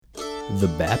The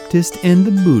Baptist and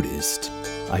the Buddhist,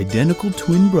 identical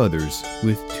twin brothers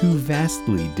with two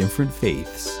vastly different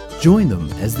faiths. Join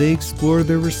them as they explore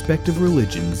their respective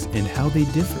religions and how they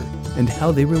differ and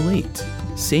how they relate.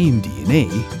 Same DNA,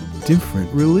 different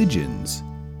religions.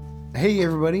 Hey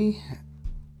everybody,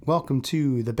 welcome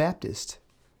to The Baptist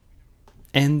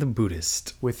And the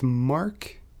Buddhist. with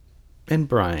Mark, And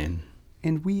Brian.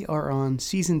 and we are on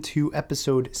Season 2,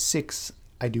 Episode 6,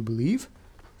 I do believe.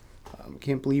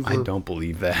 Can't believe I we're don't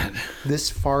believe that. this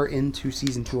far into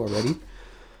Season 2 already.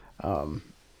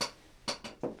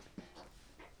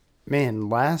 Man,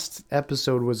 last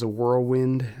episode was a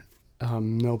whirlwind.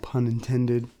 No pun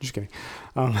intended. Just kidding.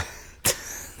 That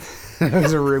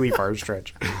was a really far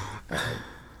stretch.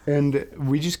 And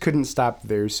we just couldn't stop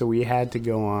there, so we had to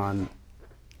go on.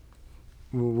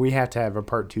 We have to have a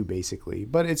part 2, basically.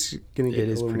 But it's going to get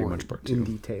a little pretty more much part in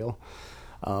 2. detail.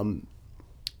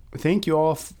 Thank you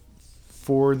all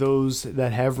for those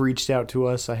that have reached out to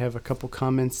us. I have a couple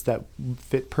comments that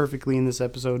fit perfectly in this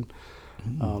episode.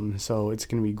 So it's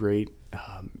going to be great.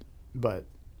 But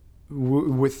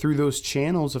through those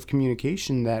channels of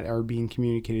communication that are being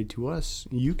communicated to us,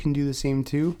 you can do the same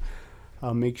too.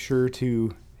 Make sure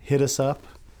to hit us up.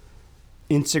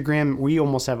 Instagram, we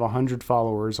almost have 100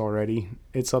 followers already.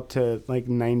 It's up to like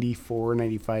 94,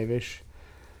 95-ish.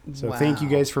 So Thank you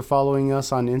guys for following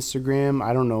us on Instagram.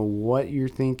 I don't know what you're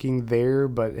thinking there,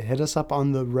 but hit us up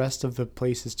on the rest of the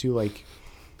places too, like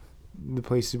the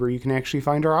places where you can actually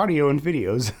find our audio and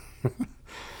videos.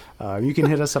 You can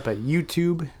hit us up at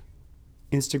YouTube,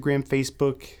 Instagram,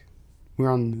 Facebook.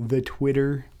 We're on the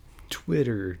Twitter.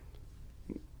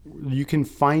 You can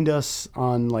find us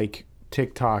on like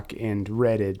TikTok and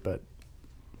Reddit, but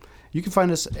you can find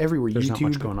us everywhere. There's YouTube. not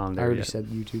much going on there I already yet. said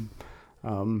YouTube.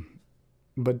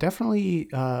 But definitely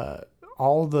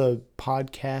all the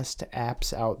podcast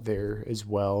apps out there as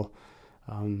well.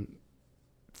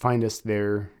 Find us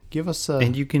there. Give us a...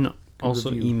 And you can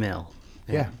also review. email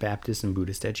Yeah. at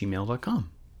baptistandbuddhist@gmail.com.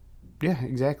 Yeah,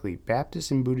 exactly.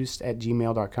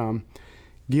 baptistandbuddhist@gmail.com.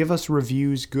 Give us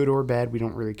reviews, good or bad. We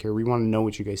don't really care. We want to know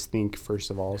what you guys think, first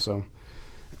of all. So,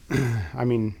 I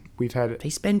mean, we've had... They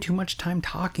spend too much time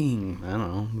talking. I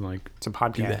don't know, like... It's a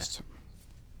podcast.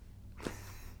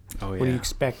 Oh, yeah. What do you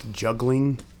expect?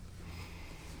 Juggling?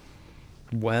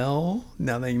 Well,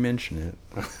 now that you mention it.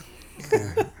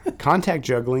 Contact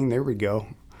juggling. There we go.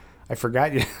 I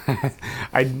forgot.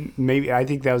 I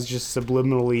think that was just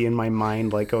subliminally in my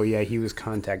mind. Like, oh yeah, he was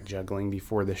contact juggling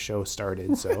before the show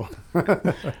started. So,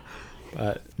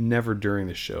 Never during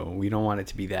the show. We don't want it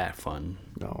to be that fun.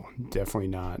 no, definitely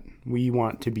not. We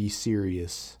want to be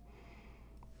serious.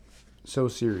 So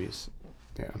serious.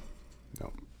 Yeah.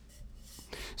 No.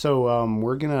 So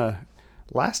we're gonna.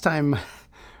 Last time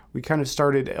we kind of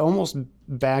started almost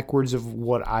backwards of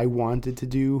what I wanted to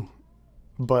do,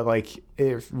 but like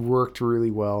it worked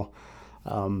really well.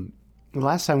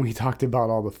 Last time we talked about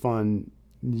all the fun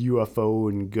UFO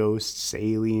and ghosts,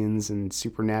 aliens, and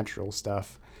supernatural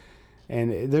stuff,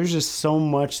 and there's just so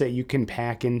much that you can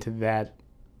pack into that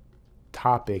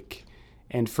topic.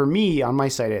 And for me, on my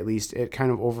side at least, it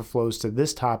kind of overflows to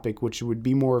this topic, which would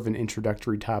be more of an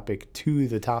introductory topic to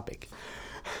the topic.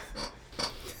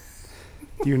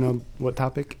 Do you know what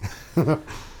topic? We're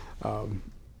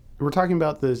talking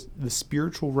about the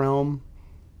spiritual realm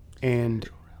and...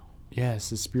 Yes,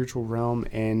 the spiritual realm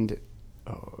and...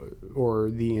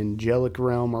 or the angelic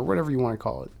realm, or whatever you want to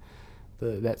call it.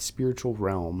 That spiritual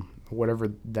realm,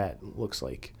 whatever that looks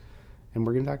like. And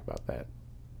we're going to talk about that.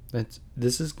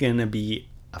 This is going to be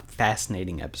a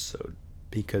fascinating episode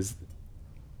because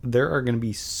there are going to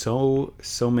be so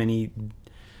many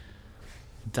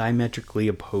diametrically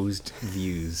opposed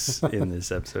views in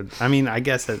this episode. I mean, I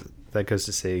guess that goes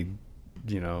to say,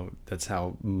 that's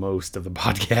how most of the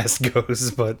podcast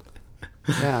goes, but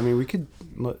yeah, I mean, we could.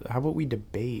 How about we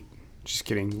debate? Just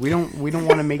kidding. We don't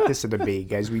want to make this a debate,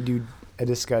 guys. We do a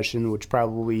discussion, which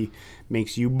probably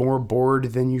makes you more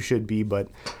bored than you should be, but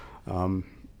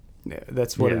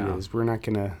that's what it is. We're not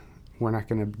gonna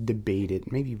debate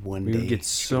it. Maybe one day. We would get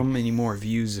so many more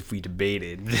views if we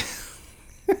debated.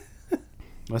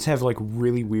 Let's have like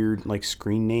really weird like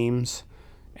screen names,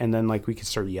 and then like we could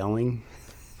start yelling.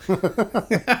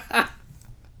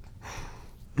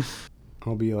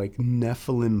 I'll be like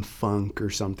Nephilim Funk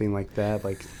or something like that.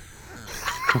 Like,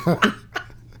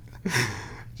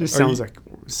 just sounds like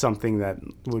something that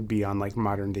would be on like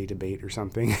Modern Day Debate or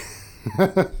something.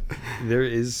 There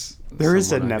is a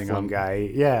Nephilim guy.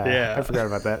 Yeah, I forgot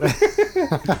about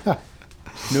that.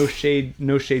 No shade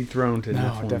thrown to No,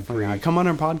 Nephilim definitely Freak. not. Come on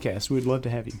our podcast. We'd love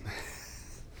to have you.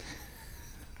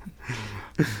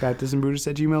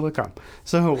 baptismbuddhist@gmail.com.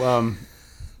 So,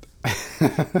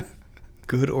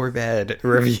 Good or bad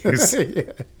reviews.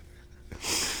 yeah.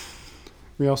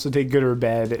 We also take good or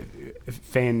bad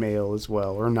fan mail as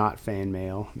well, or not fan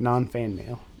mail, non-fan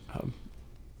mail.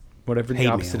 Whatever the Hate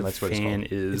opposite mail, of that's what it's fan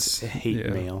called. is. It's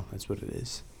hate mail. That's what it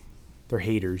is. They're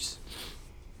haters.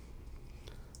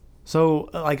 So,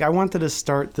 like, I wanted to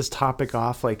start this topic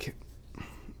off, like,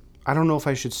 I don't know if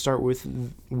I should start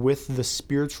with the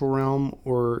spiritual realm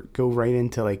or go right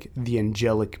into, like, the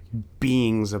angelic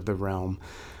beings of the realm.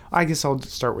 I guess I'll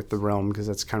start with the realm because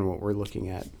that's kind of what we're looking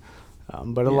at.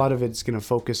 But a lot of it's going to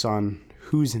focus on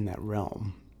who's in that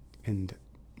realm and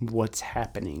what's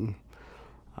happening.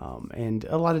 And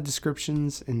a lot of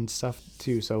descriptions and stuff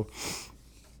too. So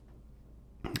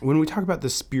when we talk about the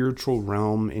spiritual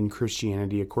realm in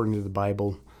Christianity, according to the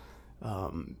Bible,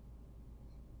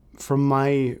 from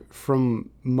my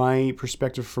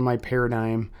perspective, from my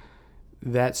paradigm,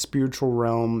 that spiritual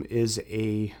realm is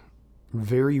a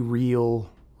very real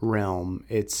realm.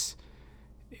 It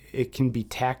can be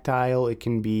tactile, it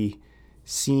can be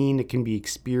seen, it can be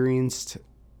experienced,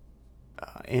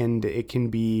 and it can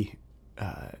be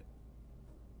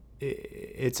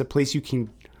it's a place you can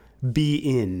be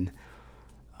in.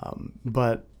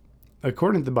 But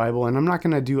according to the Bible, and I'm not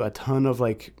going to do a ton of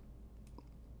like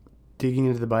digging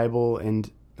into the Bible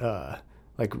and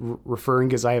referring,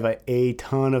 because I have a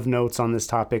ton of notes on this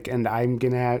topic, and I'm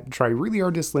going to try really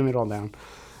hard to slim it all down.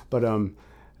 But in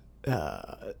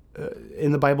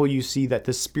the Bible, you see that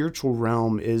the spiritual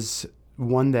realm is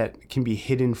one that can be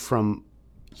hidden from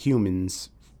humans,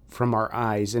 from our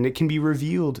eyes, and it can be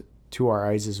revealed to our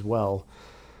eyes as well.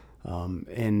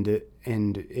 And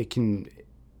it can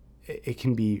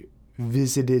be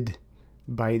visited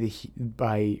by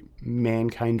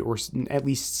mankind, or at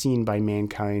least seen by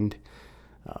mankind.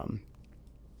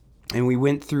 And we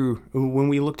went through, when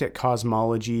we looked at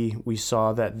cosmology, we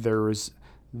saw that there was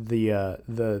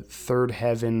the third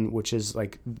heaven, which is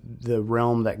like the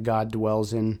realm that God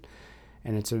dwells in,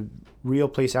 and it's a real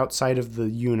place outside of the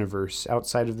universe,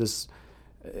 outside of this.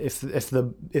 If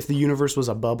the universe was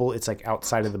a bubble, it's like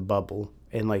outside of the bubble,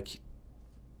 and like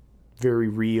very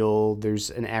real. There's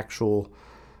an actual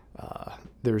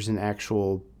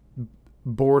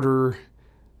border.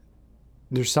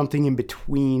 There's something in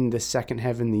between the second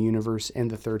heaven, the universe, and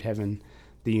the third heaven,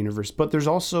 the universe. But there's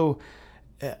also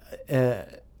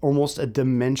almost a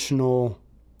dimensional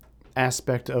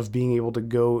aspect of being able to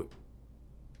go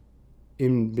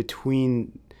in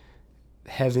between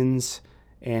heavens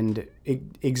and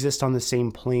exist on the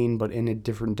same plane, but in a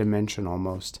different dimension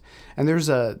almost. And there's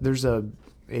a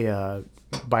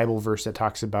Bible verse that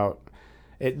talks about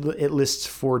it. It lists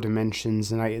 4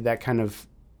 dimensions, and that kind of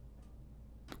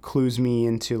clues me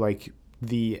into like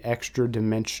the extra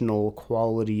dimensional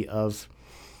quality of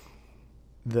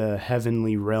the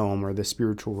heavenly realm, or the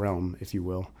spiritual realm, if you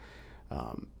will.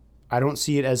 I don't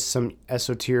see it as some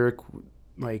esoteric,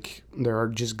 like there are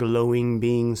just glowing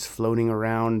beings floating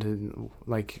around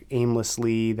like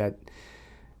aimlessly that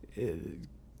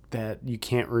you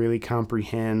can't really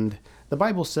comprehend. The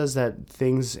Bible says that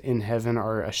things in heaven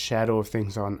are a shadow of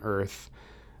things on earth.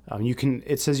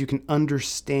 It says you can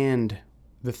understand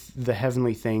the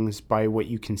heavenly things by what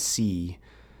you can see.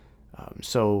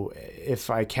 So if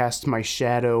I cast my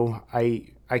shadow,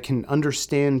 I can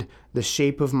understand the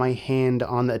shape of my hand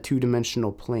on a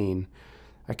 2-dimensional plane.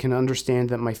 I can understand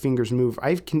that my fingers move.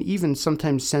 I can even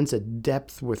sometimes sense a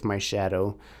depth with my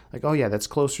shadow. Like, oh yeah, that's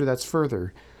closer, that's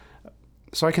further.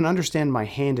 So I can understand my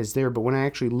hand is there, but when I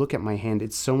actually look at my hand,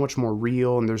 it's so much more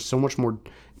real, and there's so much more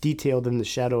detail than the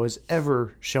shadow has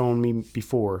ever shown me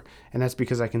before. And that's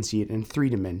because I can see it in 3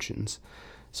 dimensions.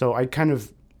 So I kind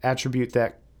of attribute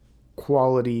that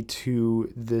quality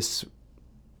to this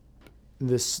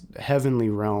heavenly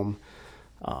realm.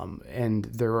 And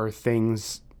there are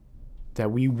things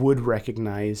that we would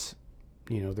recognize.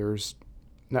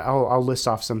 I'll list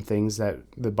off some things that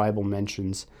the Bible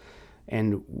mentions,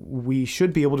 and we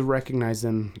should be able to recognize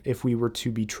them if we were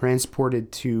to be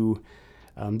transported to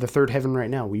the third heaven right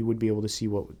now. We would be able to see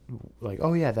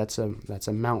oh yeah, that's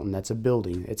a mountain, that's a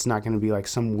building. It's not going to be like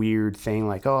some weird thing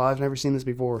like, oh, I've never seen this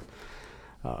before.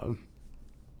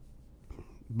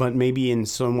 But maybe in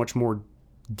so much more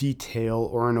detail,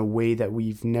 or in a way that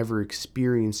we've never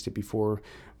experienced it before,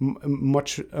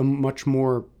 a much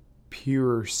more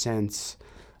pure sense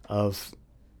of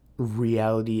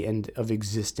reality and of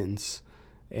existence.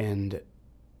 And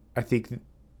I think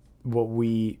what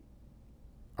we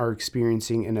are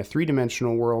experiencing in a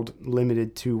 3-dimensional world,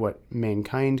 limited to what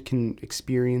mankind can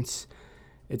experience,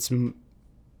 it's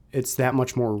that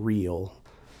much more real.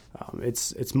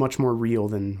 It's much more real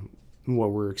than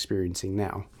what we're experiencing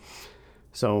now.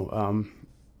 So,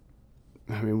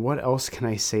 I mean, what else can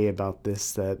I say about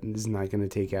this that is not going to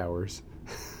take hours?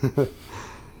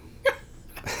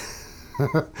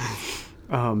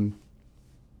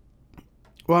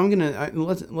 Well, I'm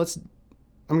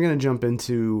gonna jump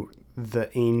into the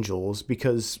angels,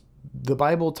 because the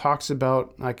Bible talks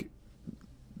about like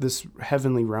this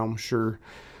heavenly realm, sure,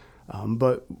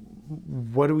 but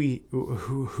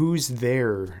who's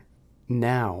there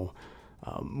now?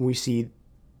 We see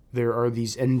there are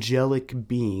these angelic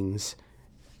beings,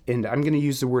 and I'm going to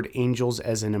use the word angels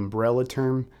as an umbrella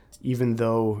term, even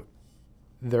though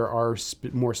there are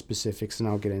more specifics, and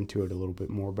I'll get into it a little bit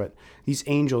more. But these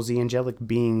angels, the angelic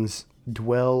beings,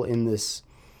 dwell in this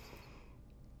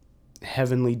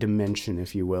heavenly dimension,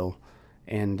 if you will,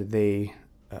 and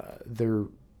they're.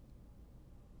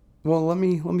 Well, let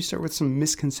me start with some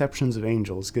misconceptions of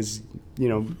angels, because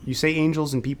you say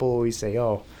angels and people always say,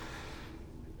 "Oh,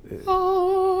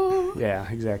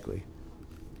 yeah, exactly."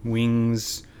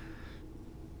 Wings,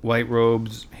 white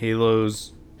robes,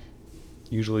 halos,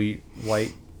 usually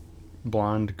white,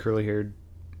 blonde, curly-haired.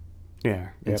 Yeah,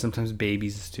 and sometimes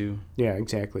babies too. Yeah,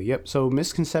 exactly. Yep. So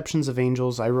misconceptions of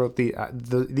angels. I wrote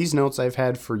these notes I've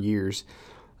had for years,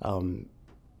 and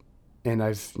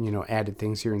I've added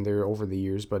things here and there over the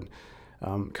years. But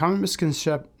common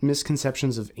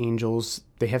misconceptions of angels: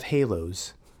 they have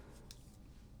halos.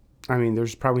 I mean,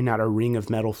 there's probably not a ring of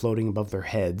metal floating above their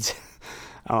heads.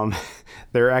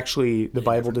 They're actually, the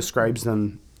Bible describes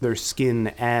their skin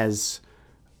as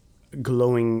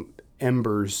glowing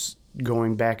embers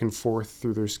going back and forth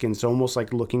through their skin. So almost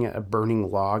like looking at a burning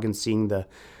log and seeing the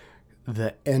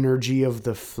energy of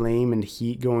the flame and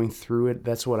heat going through it.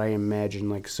 That's what I imagine.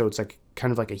 Like, so it's like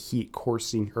kind of like a heat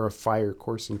coursing, or a fire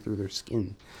coursing through their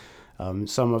skin.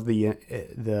 Some of the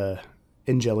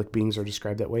angelic beings are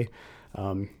described that way.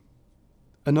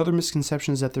 Another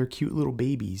misconception is that they're cute little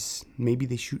babies. Maybe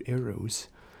they shoot arrows.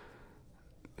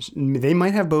 They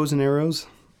might have bows and arrows.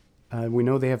 We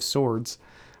know they have swords,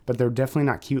 but they're definitely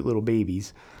not cute little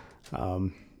babies.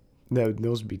 Those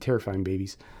would be terrifying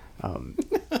babies.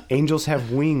 Angels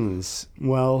have wings.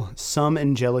 Well, some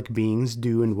angelic beings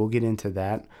do, and we'll get into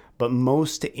that. But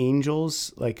most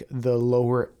angels, like the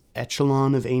lower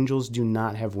echelon of angels, do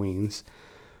not have wings.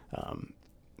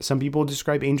 Some people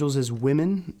describe angels as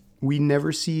women. We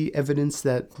never see evidence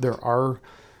that there are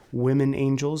women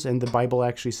angels, and the Bible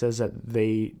actually says that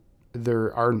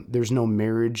there's no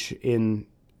marriage in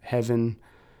heaven,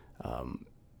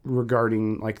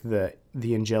 regarding like the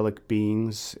angelic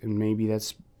beings, and maybe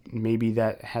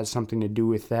that has something to do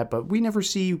with that. But we never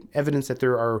see evidence that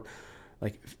there are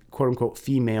like quote unquote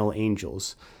female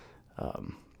angels,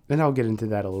 and I'll get into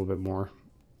that a little bit more.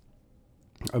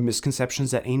 A misconception is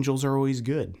that angels are always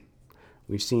good.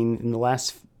 We've seen in the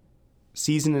last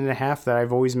season and a half that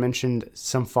I've always mentioned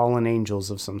some fallen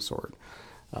angels of some sort.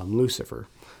 Lucifer.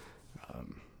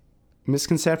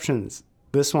 Misconceptions.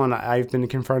 This one, I've been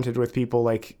confronted with people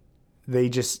like they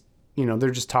just, they're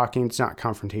just talking. It's not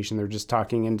confrontation. They're just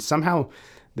talking. And somehow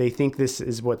they think this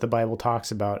is what the Bible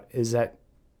talks about, is that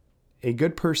a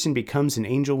good person becomes an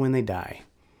angel when they die.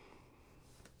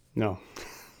 No,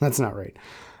 that's not right.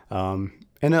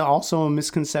 And also a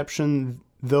misconception,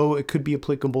 though it could be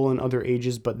applicable in other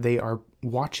ages, but they are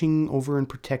watching over and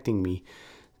protecting me.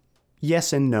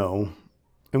 Yes and no,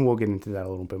 and we'll get into that a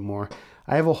little bit more.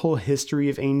 I have a whole history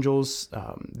of angels.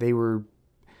 We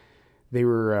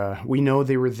know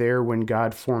they were there when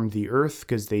God formed the earth,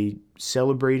 because they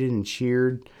celebrated and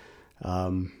cheered.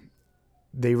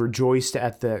 They rejoiced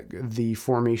at the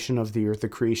formation of the earth, the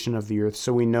creation of the earth.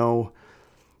 So we know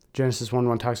Genesis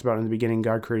 1:1 talks about in the beginning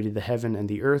God created the heaven and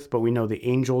the earth, but we know the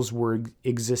angels were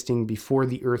existing before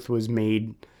the earth was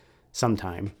made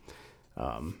sometime.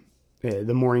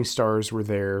 The morning stars were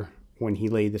there when he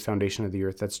laid the foundation of the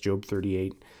earth. That's Job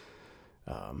 38.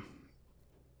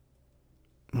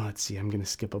 Let's see, I'm going to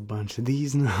skip a bunch of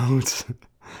these notes.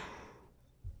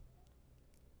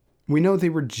 We know they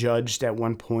were judged at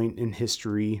one point in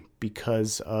history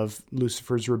because of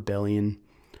Lucifer's rebellion.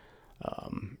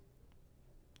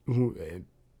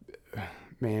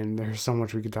 Man, there's so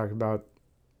much we could talk about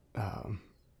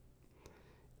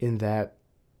in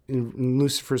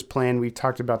Lucifer's plan. We've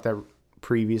talked about that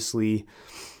previously.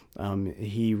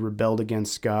 He rebelled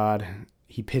against God.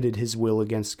 He pitted his will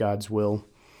against God's will.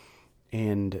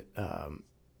 And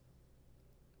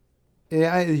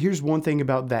here's one thing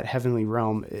about that heavenly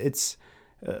realm. It's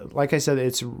like I said,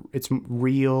 it's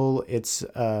real. It's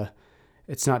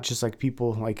not just like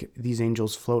people, like these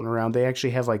angels floating around. They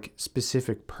actually have like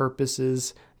specific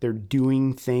purposes. They're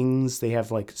doing things. They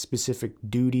have like specific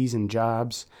duties and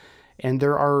jobs. And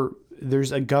there are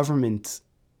there's a government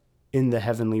in the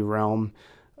heavenly realm.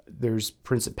 There's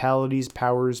principalities,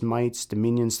 powers, mights,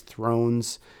 dominions,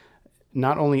 thrones,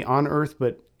 not only on earth,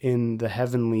 but in the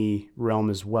heavenly realm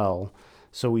as well.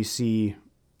 So we see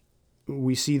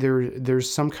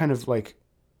there's some kind of like,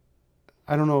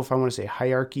 I don't know if I want to say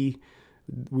hierarchy.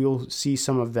 We'll see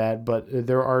some of that, but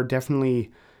there are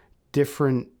definitely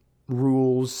different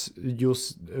rules.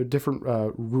 Different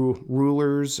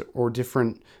rulers or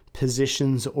different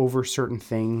positions over certain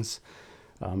things,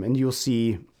 and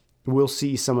we'll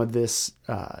see some of this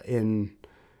in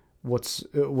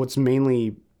what's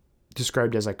mainly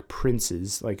described as like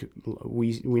princes. Like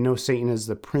we know Satan is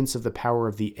the prince of the power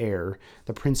of the air,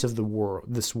 the prince of the world,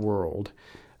 this world.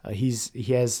 He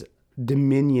has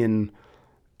dominion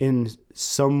in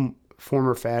some form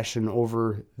or fashion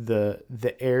over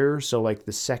the air, so like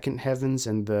the second heavens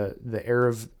and the air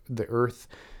of the earth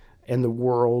and the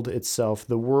world itself.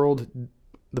 The world,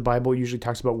 the Bible usually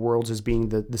talks about worlds as being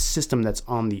the system that's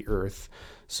on the earth.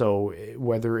 So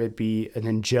whether it be an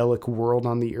angelic world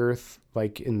on the earth,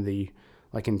 like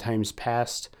in times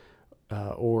past,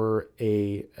 or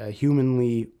a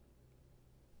humanly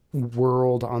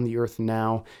world on the earth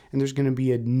now, and there's going to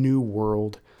be a new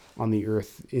world on the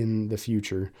earth in the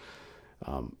future.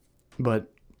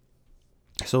 But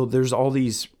so there's all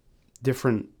these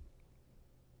different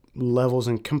levels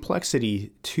and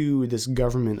complexity to this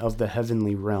government of the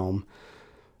heavenly realm.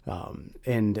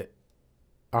 And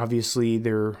obviously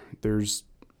there's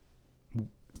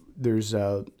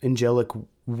angelic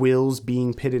wills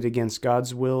being pitted against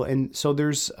God's will. And so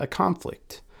there's a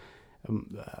conflict.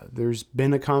 There's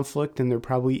been a conflict, and there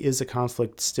probably is a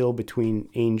conflict still between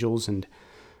angels and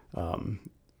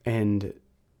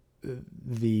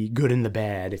the good and the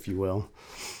bad, if you will.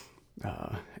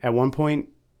 At one point,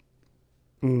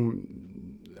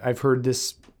 I've heard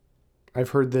this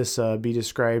be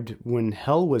described when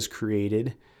hell was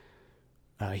created.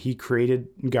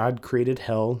 God created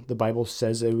hell. The Bible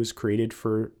says it was created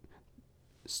for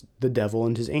the devil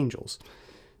and his angels.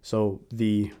 So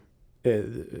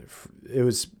it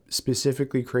was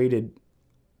specifically created,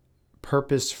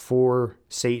 purpose for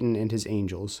Satan and his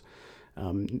angels.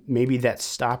 Maybe that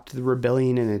stopped the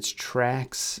rebellion in its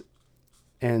tracks,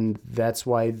 and that's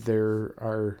why there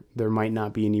might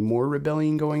not be any more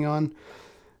rebellion going on.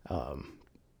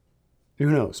 Who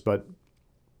knows? But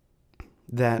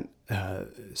that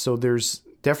so there's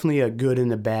definitely a good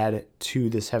and a bad to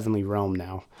this heavenly realm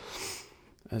now.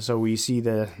 So we see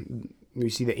the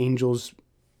angels.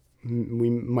 We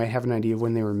might have an idea of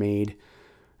when they were made,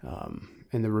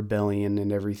 and the rebellion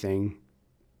and everything.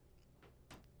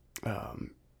 And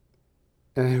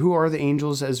who are the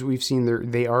angels? As we've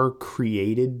seen, they are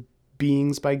created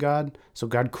beings by God. So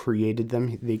God created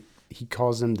them. He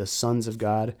calls them the sons of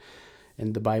God.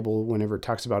 And the Bible, whenever it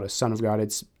talks about a son of God,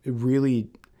 it's really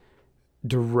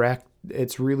direct.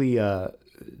 It's really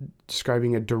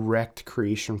describing a direct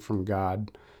creation from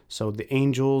God. So the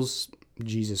angels,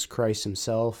 Jesus Christ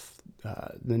himself,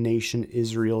 the nation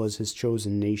Israel as his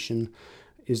chosen nation,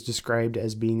 is described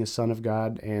as being a son of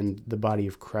God, and the body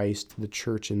of Christ, the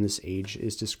church in this age,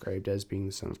 is described as being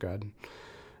the son of God.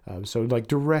 So like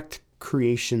direct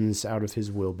creations out of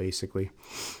his will, basically.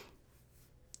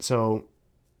 So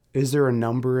is there a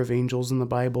number of angels in the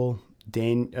Bible?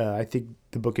 I think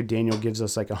the book of Daniel gives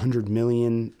us like 100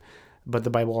 million, but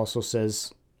the Bible also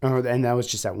says, and that was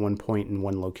just at one point in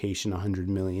one location, 100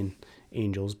 million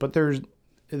angels. But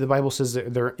the Bible says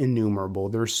that they're innumerable.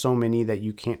 There's so many that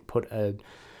you can't put a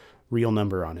real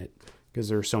number on it because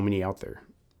there are so many out there.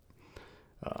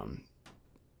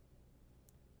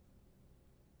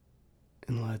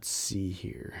 And let's see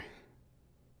here.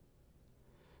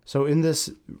 So in this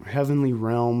heavenly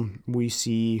realm, we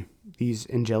see these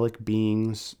angelic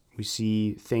beings. We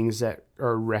see things that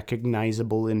are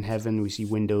recognizable in heaven. We see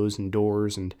windows and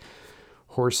doors and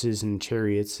horses and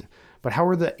chariots. But how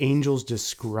are the angels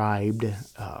described?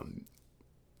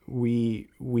 We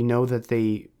know that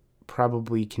they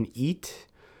probably can eat,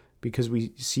 because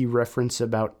we see reference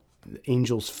about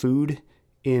angels' food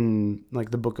in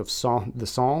like the book of the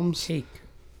Psalms. Cake.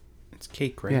 It's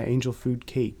cake, right? Yeah, angel food,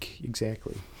 cake,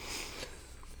 exactly.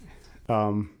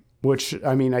 Which,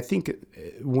 I mean, I think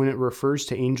when it refers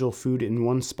to angel food in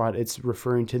one spot, it's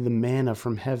referring to the manna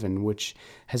from heaven, which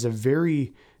has a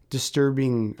very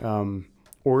disturbing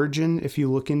origin. If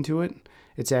you look into it,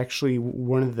 it's actually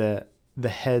one of the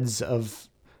heads of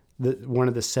one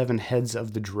of the 7 heads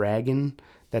of the dragon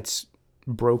that's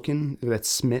broken, that's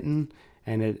smitten,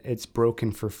 and it's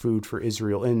broken for food for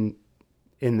Israel in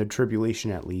the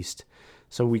tribulation, at least.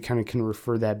 So we kind of can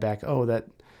refer that back. Oh,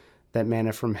 that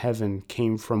manna from heaven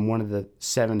came from one of the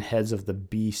 7 heads of the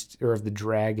beast, or of the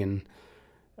dragon,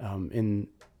 in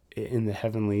the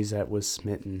heavenlies, that was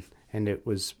smitten, and it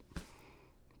was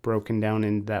broken down,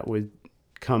 and that would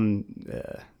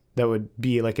that would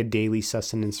be like a daily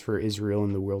sustenance for Israel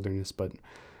in the wilderness. But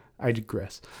I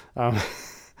digress.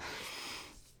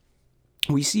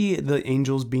 We see the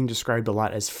angels being described a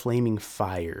lot as flaming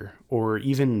fire, or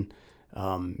even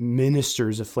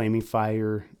ministers of flaming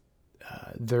fire.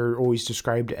 They're always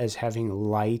described as having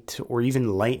light, or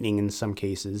even lightning in some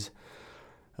cases.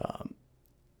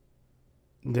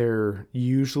 They're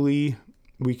usually,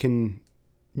 we can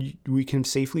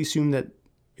safely assume that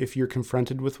if you're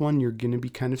confronted with one, you're going to be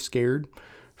kind of scared,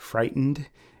 frightened.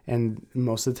 And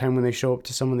most of the time when they show up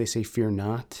to someone, they say, "Fear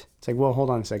not." It's like, well, hold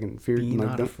on a second. Fear, Be like,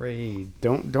 not don't, afraid.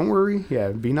 Don't worry.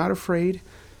 Yeah, be not afraid.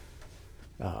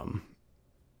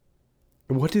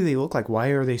 What do they look like? Why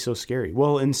are they so scary?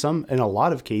 Well, in a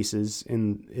lot of cases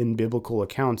in biblical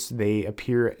accounts, they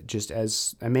appear just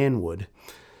as a man would.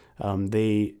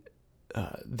 They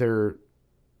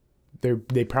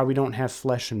probably don't have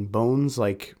flesh and bones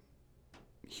like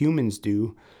humans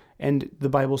do, and the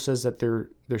Bible says that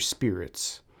they're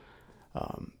spirits,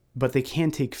 but they can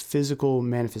take physical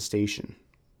manifestation.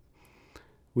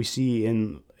 We see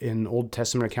in Old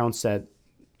Testament accounts that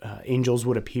angels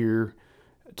would appear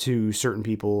to certain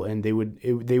people, and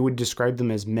they would describe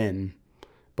them as men,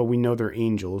 but we know they're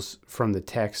angels from the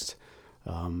text.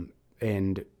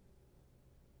 And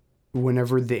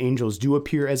whenever the angels do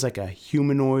appear as like a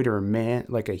humanoid or a man,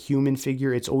 like a human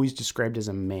figure, it's always described as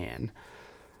a man.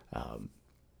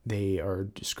 They are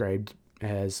described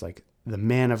as like the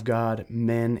man of God,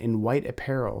 men in white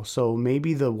apparel. So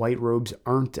maybe the white robes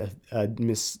aren't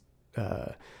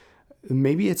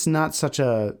maybe it's not such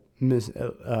a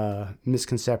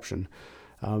misconception.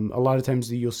 A lot of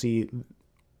times you'll see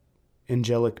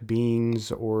angelic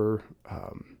beings or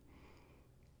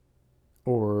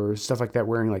stuff like that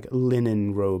wearing like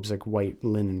linen robes, like white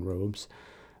linen robes.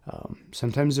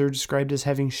 Sometimes they're described as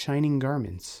having shining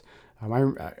garments.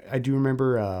 I do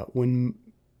remember when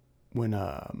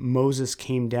Moses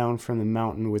came down from the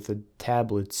mountain with the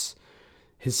tablets,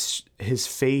 his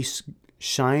face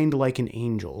shined like an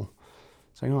angel.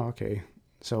 It's like, oh, okay.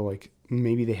 So like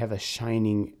maybe they have a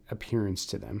shining appearance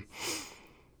to them.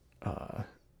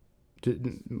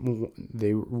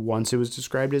 Once it was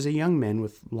described as a young man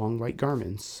with long white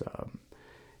garments.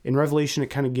 In Revelation,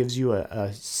 it kind of gives you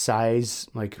a size,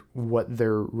 like what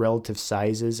their relative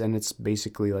size is, and it's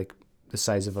basically like the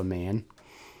size of a man.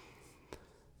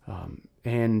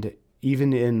 And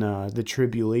even in the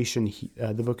tribulation,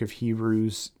 the book of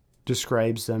Hebrews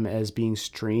describes them as being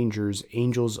strangers,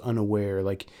 angels unaware.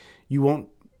 Like you won't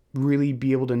really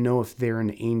be able to know if they're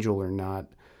an angel or not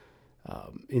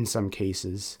in some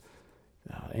cases.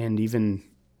 And even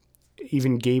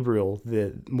Gabriel,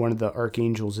 one of the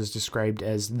archangels, is described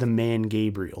as the man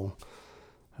Gabriel.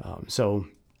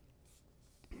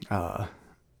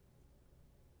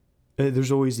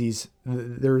 There's always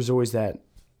that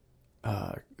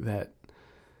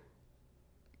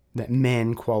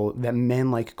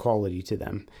man-like quality to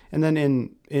them. And then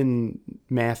in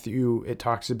Matthew, it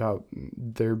talks about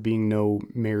there being no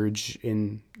marriage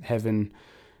in heaven,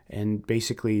 and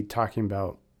basically talking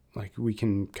about, like, we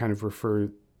can kind of refer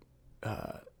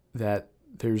that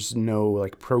there's no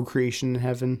like procreation in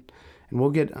heaven, and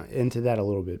we'll get into that a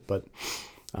little bit. But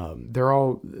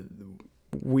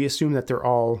we assume that they're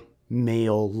all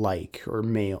male-like, or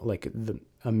male, like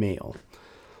a male.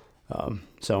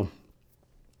 So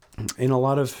in a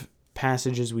lot of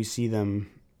passages we see them,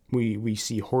 we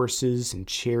see horses and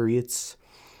chariots.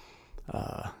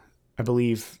 I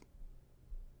believe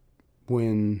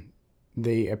when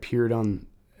they appeared on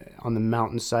the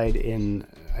mountainside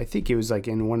I think it was like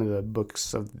in one of the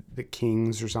books of the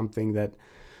Kings or something, that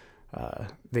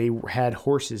they had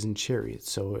horses and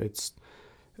chariots. So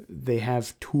they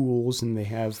have tools, and they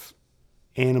have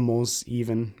animals,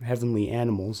 even heavenly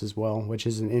animals as well, which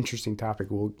is an interesting topic.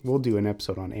 We'll do an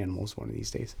episode on animals one of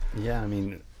these days. Yeah, I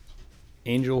mean,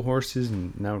 angel horses,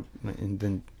 and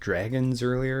then dragons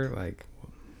earlier, like.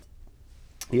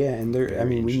 Yeah, and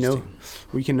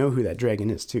we can know who that dragon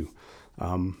is too.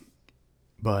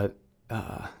 But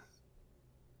I'm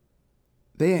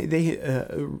going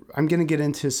to get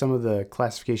into some of the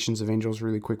classifications of angels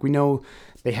really quick. We know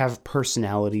they have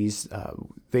personalities.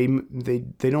 They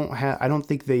don't have. I don't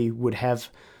think they would have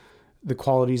the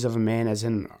qualities of a man, as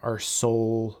in our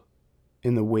soul,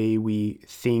 in the way we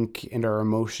think and our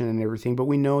emotion and everything. But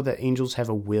we know that angels have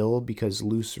a will, because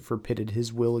Lucifer pitted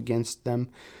his will against them.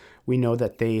 We know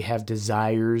that they have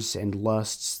desires and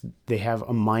lusts. They have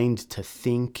a mind to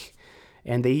think,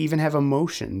 And they even have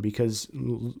emotion, because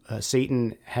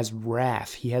Satan has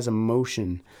wrath. He has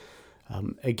emotion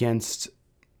against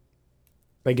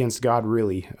God,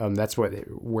 really. That's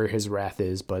where his wrath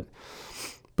is. But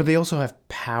they also have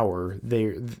power.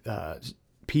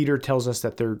 Peter tells us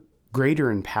that they're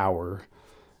greater in power,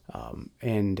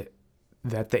 and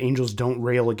that the angels don't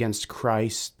rail against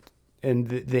Christ, and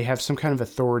they have some kind of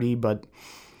authority. But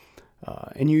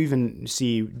and you even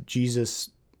see Jesus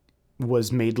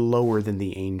was made lower than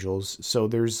the angels. So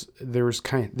there's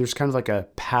kind of like a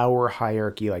power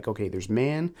hierarchy. Like, okay, there's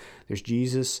man, there's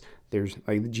Jesus, there's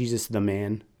like Jesus the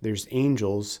man, there's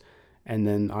angels, and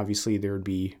then obviously there would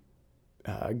be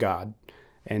God.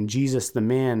 And Jesus the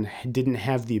man didn't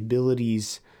have the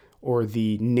abilities or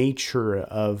the nature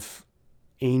of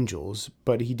angels,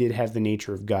 but he did have the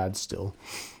nature of God still.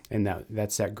 And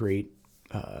that's that great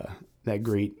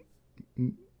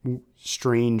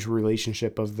strange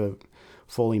relationship of the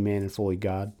fully man and fully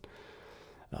God.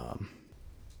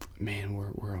 Man,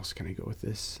 where else can I go with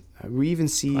this? We even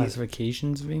see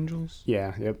classifications of angels.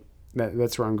 Yeah, yep.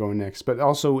 That's where I'm going next. But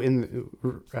also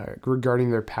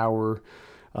regarding their power,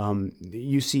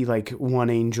 you see like one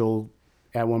angel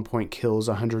at one point kills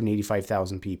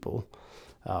 185,000 people,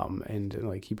 and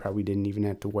like he probably didn't even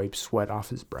have to wipe sweat off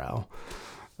his brow.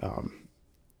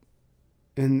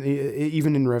 And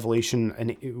even in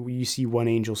Revelation, you see one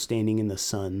angel standing in the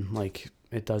sun, like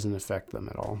it doesn't affect them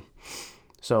at all.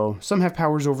 So some have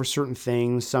powers over certain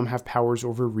things, some have powers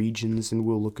over regions, and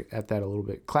we'll look at that a little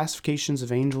bit. Classifications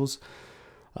of angels.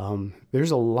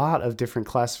 There's a lot of different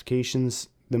classifications.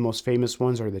 The most famous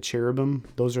ones are the cherubim.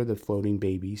 Those are the floating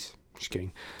babies. Just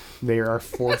kidding. They are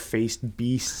four-faced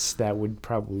beasts that would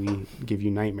probably give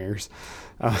you nightmares.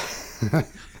 The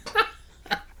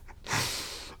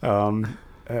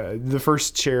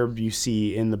first cherub you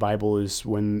see in the Bible is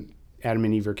when Adam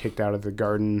and Eve are kicked out of the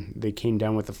garden. They came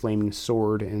down with a flaming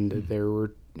sword, and there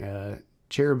were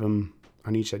cherubim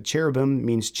on each side. Cherubim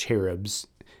means cherubs.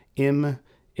 Im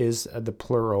is the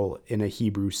plural in a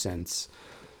Hebrew sense.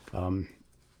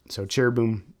 So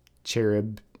cherubim,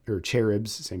 cherub, or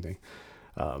cherubs, same thing.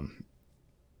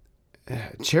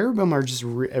 Cherubim are just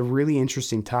a really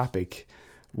interesting topic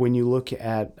when you look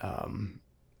at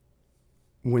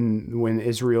when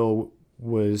Israel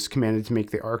was commanded to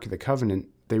make the Ark of the Covenant.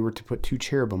 They were to put two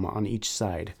cherubim on each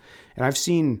side. And I've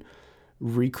seen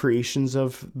recreations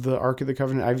of the Ark of the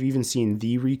Covenant. I've even seen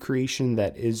the recreation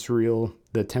that Israel,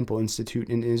 the Temple Institute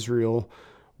in Israel,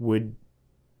 would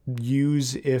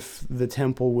use if the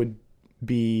temple would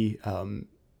be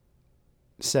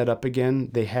set up again.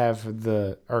 They have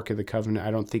the Ark of the Covenant.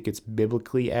 I don't think it's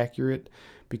biblically accurate,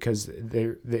 because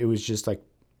it was just like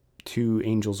two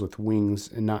angels with wings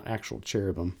and not actual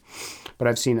cherubim. But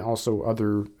I've seen also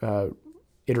other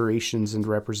iterations and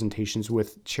representations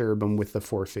with cherubim with the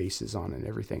four faces on it and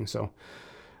everything. So,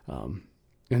 and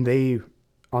they,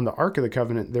 on the Ark of the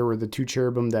Covenant, there were the two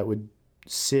cherubim that would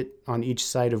sit on each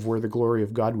side of where the glory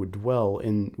of God would dwell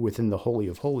within the Holy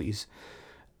of Holies.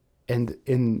 And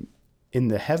in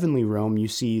the heavenly realm, you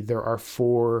see there are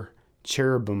four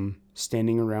cherubim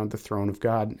standing around the throne of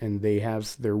God, and they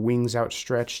have their wings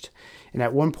outstretched. And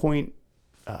at one point,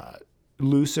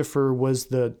 Lucifer was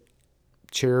the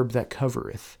cherub that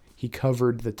covereth. He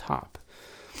covered the top.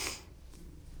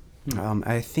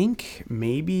 I think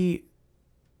maybe,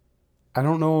 I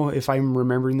don't know if I'm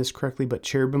remembering this correctly, but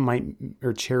cherub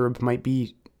might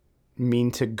be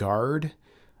mean to guard.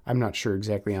 I'm not sure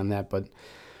exactly on that, but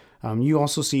you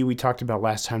also see, we talked about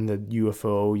last time, the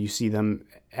UFO. You see them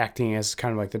acting as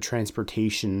kind of like the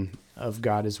transportation of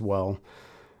God as well.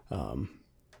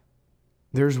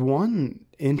 There's one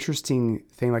interesting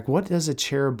thing, like what does a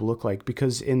cherub look like?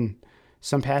 Because in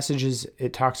some passages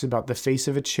it talks about the face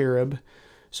of a cherub.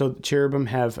 So the cherubim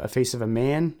have a face of a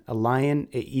man, a lion,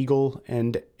 an eagle,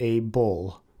 and a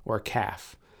bull or a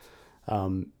calf.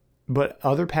 But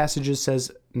other passages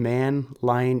says man,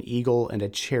 lion, eagle, and a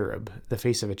cherub, the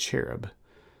face of a cherub.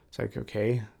 It's like,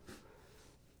 okay,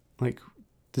 like,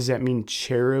 does that mean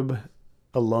cherub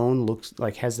alone looks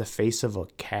like has the face of a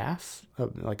calf,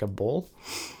 like a bull?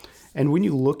 And when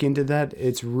you look into that,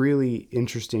 it's really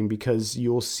interesting, because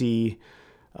you'll see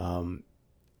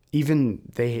even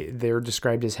they're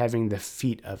described as having the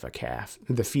feet of a calf,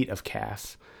 the feet of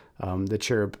calf.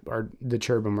 The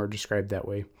cherubim are described that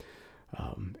way.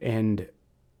 And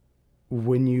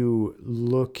when you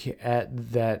look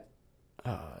at that,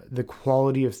 the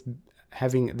quality of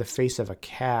having the face of a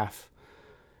calf,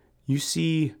 you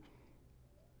see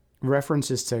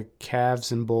references to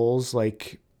calves and bulls,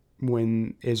 like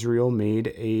when Israel made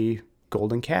a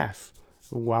golden calf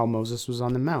while Moses was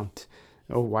on the mount.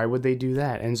 oh, why would they do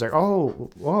that? And it's like,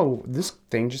 oh, this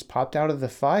thing just popped out of the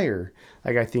fire.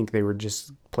 Like, I think they were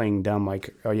just playing dumb.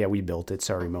 Like, oh yeah, we built it.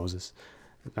 Sorry, Moses.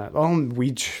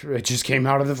 It just came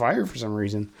out of the fire for some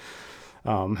reason.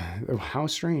 How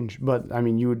strange. But I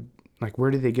mean, you would like,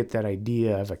 where did they get that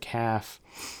idea of a calf?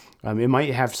 It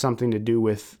might have something to do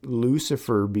with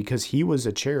Lucifer because he was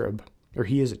a cherub, or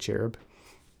he is a cherub.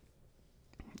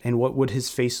 And what would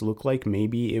his face look like?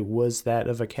 Maybe it was that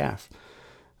of a calf.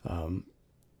 I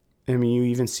mean, you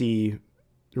even see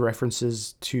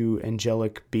references to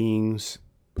angelic beings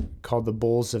called the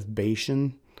bulls of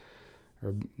Bashan,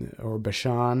 or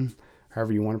Bashan,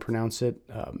 however you want to pronounce it.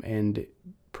 And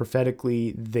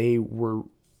prophetically, they were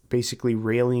basically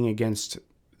railing against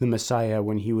the Messiah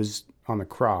when he was on the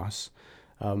cross.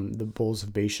 The bulls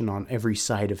of Bashan on every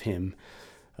side of him.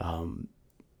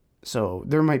 So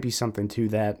there might be something to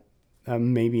that.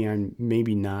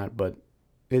 Maybe not, but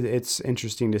it's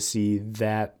interesting to see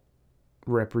that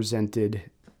represented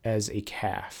as a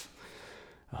calf.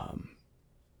 And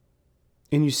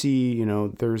you see,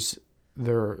 it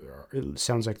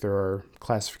sounds like there are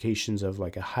classifications of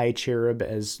like a high cherub,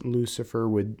 as Lucifer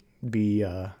would be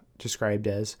described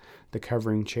as, the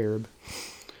covering cherub.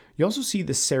 You also see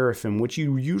the seraphim, which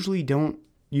you usually don't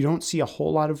see a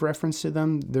whole lot of reference to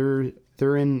them.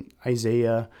 They're in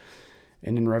Isaiah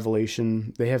and in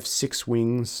Revelation. They have 6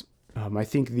 wings. I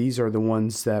think these are the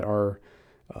ones that are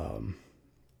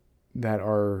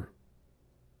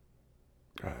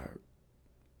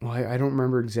well, I don't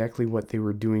remember exactly what they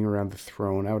were doing around the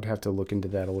throne. I would have to look into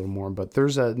that a little more. But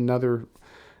there's that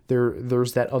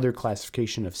other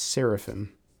classification of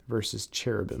seraphim versus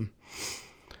cherubim.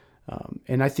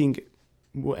 And I think,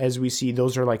 as we see,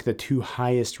 those are like the 2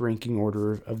 highest ranking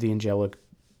order of the angelic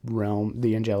realm,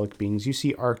 the angelic beings. You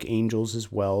see archangels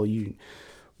as well.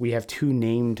 We have 2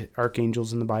 named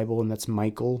archangels in the Bible, and that's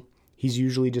Michael. He's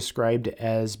usually described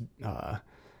as the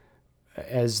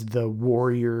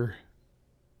warrior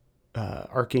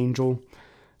archangel.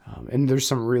 And there's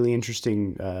some really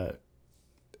interesting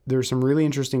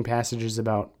passages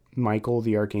about Michael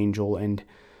the archangel and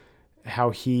how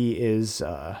he is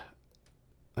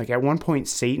like, at one point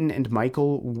Satan and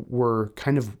Michael were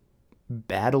kind of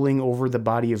battling over the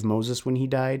body of Moses when he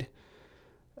died.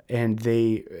 And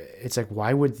it's like,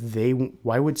 why would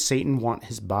Satan want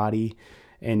his body?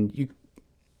 And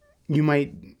you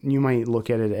might look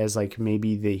at it as like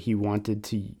maybe he wanted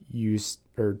to use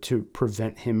or to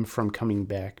prevent him from coming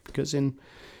back, because in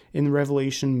the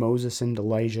Revelation, Moses and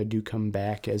Elijah do come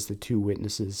back as the 2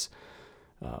 witnesses.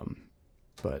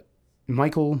 But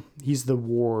Michael, he's the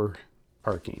war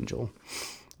archangel.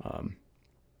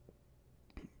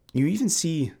 You even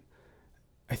see,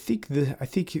 I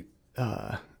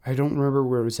don't remember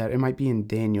where it was at. It might be in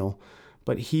Daniel,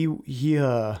 but he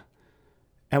at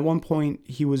one point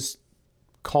he was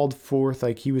called forth,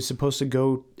 like he was supposed to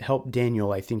go help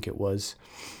Daniel, I think it was.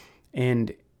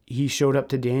 And he showed up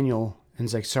to Daniel and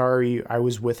was like, sorry, I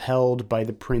was withheld by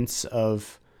the prince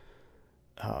of,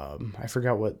 I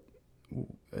forgot what,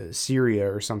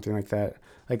 Syria or something like that.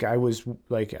 I was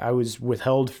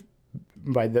withheld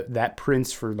by that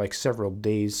prince for like several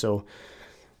days. So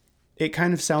it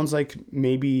kind of sounds like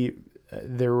maybe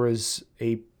there was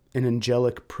an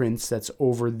angelic prince that's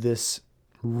over this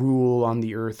rule on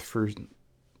the earth for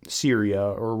Syria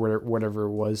or whatever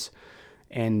it was,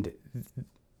 and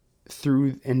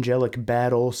through angelic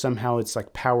battle somehow it's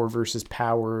like power versus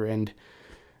power, and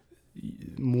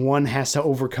one has to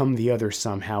overcome the other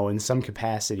somehow in some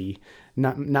capacity.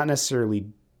 Not necessarily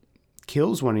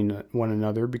kills one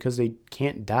another, because they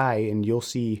can't die, and you'll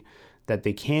see that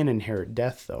they can inherit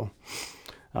death though.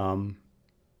 I'm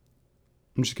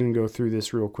just going to go through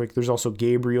this real quick. There's also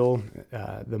Gabriel,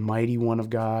 the mighty one of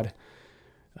God.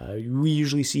 We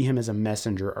usually see him as a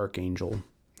messenger archangel.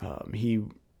 He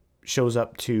shows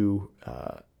up to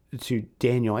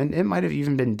Daniel, and it might have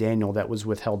even been Daniel that was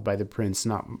withheld by the prince,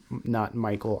 not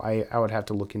Michael. I would have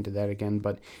to look into that again,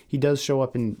 but he does show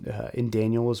up in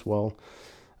Daniel as well.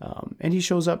 And he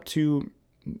shows up to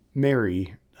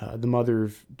Mary, the mother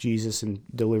of Jesus, and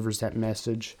delivers that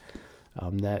message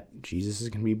that Jesus is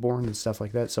going to be born and stuff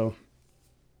like that. So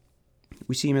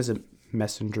we see him as a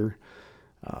messenger.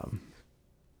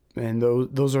 And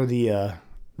those are the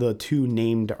 2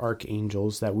 named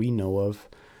archangels that we know of.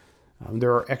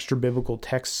 There are extra biblical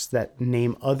texts that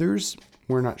name others.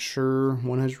 We're not sure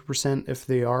 100% if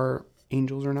they are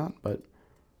angels or not, but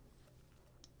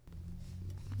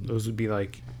those would be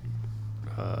like,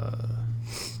 I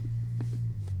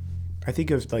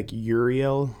think of like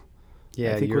Uriel.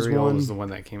 Yeah, I think Uriel was the one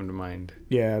that came to mind.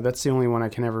 Yeah, that's the only one I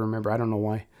can ever remember. I don't know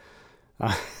why.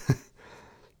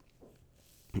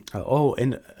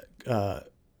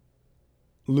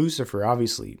 Lucifer,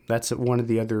 obviously, that's one of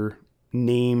the other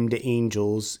named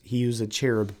angels. He was a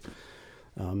cherub.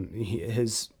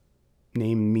 His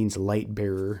name means light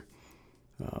bearer.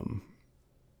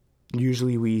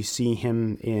 Usually we see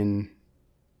him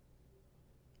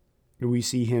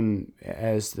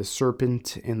as the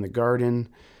serpent in the garden.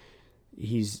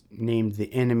 He's named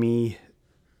the enemy.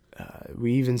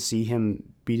 We even see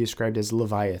him be described as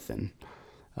Leviathan.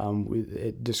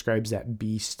 It describes that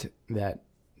beast, that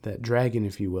dragon,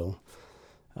 if you will.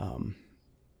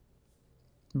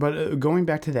 But going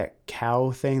back to that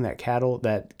cow thing, that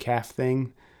calf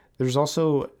thing, there's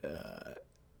also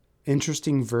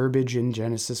interesting verbiage in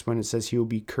Genesis when it says he will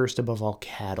be cursed above all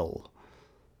cattle.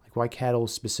 Like, why cattle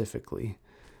specifically?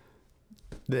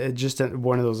 Just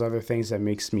one of those other things that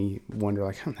makes me wonder,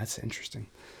 like, that's interesting.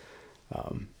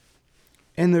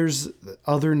 And there's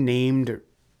other named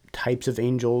types of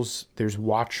angels. There's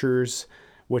watchers,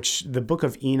 which the book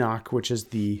of Enoch, which is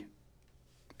the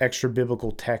extra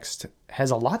biblical text,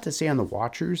 has a lot to say on the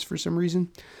watchers for some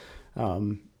reason.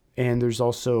 And there's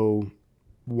also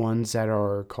ones that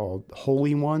are called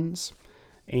holy ones.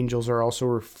 Angels are also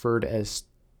referred as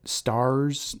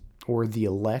stars or the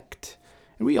elect.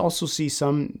 And we also see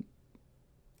some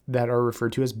that are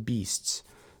referred to as beasts.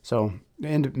 So,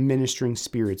 and ministering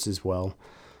spirits as well.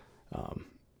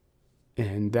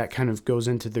 And that kind of goes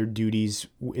into their duties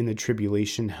in the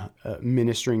tribulation,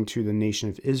 ministering to the nation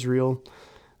of Israel.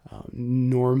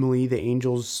 Normally, the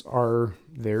angels are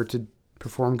there to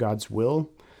perform God's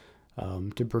will,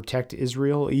 to protect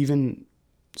Israel. Even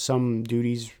some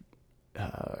duties,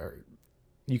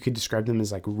 you could describe them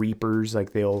as like reapers.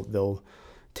 Like they'll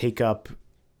take up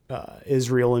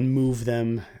Israel and move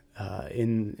them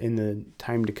in the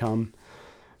time to come.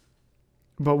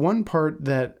 But one part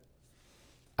that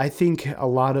I think a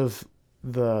lot of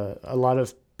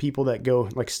people that go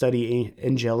like study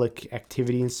angelic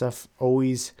activity and stuff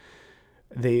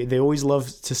they always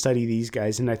love to study these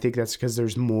guys, and I think that's because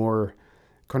there's more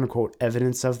quote unquote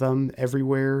evidence of them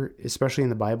everywhere, especially in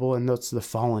the Bible, and that's the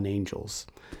fallen angels.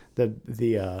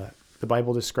 The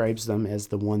Bible describes them as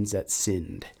the ones that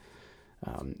sinned.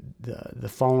 The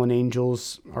fallen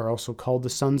angels are also called the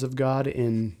sons of God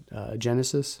in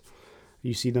Genesis.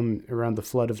 You see them around the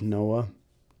flood of Noah.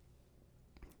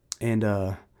 And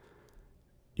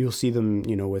you'll see them,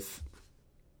 with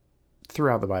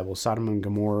throughout the Bible, Sodom and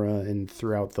Gomorrah, and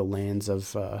throughout the lands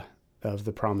of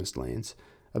the promised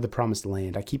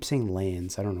land. I keep saying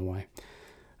lands. I don't know why.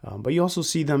 But you also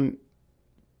see them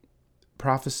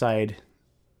prophesied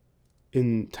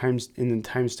in the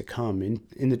times to come,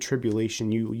 in the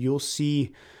tribulation. You'll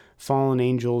see fallen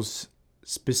angels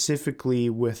specifically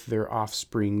with their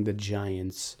offspring, the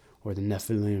giants or the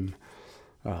Nephilim.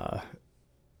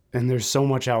 And there's so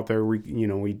much out there.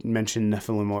 We mentioned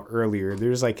Nephilim earlier.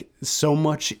 There's like so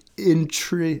much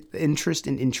interest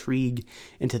and intrigue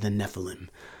into the Nephilim.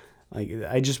 Like,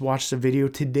 I just watched a video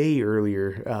today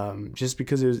earlier, just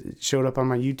because it showed up on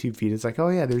my YouTube feed. It's like, oh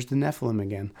yeah, there's the Nephilim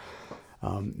again.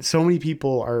 So many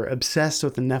people are obsessed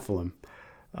with the Nephilim.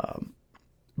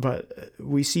 But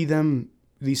we see them,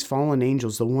 these fallen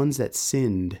angels, the ones that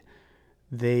sinned,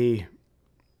 in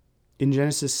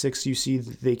Genesis 6, you see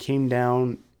they came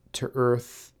down to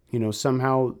earth,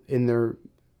 somehow in their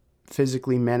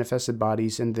physically manifested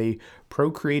bodies, and they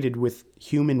procreated with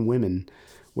human women,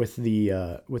 with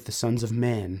the sons of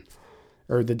man,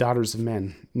 or the daughters of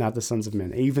men, not the sons of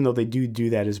men. Even though they do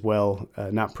that as well,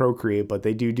 not procreate, but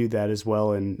they do that as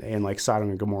well, and like Sodom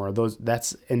and Gomorrah.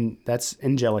 That's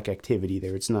angelic activity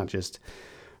there. It's not just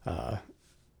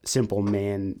simple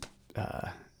man.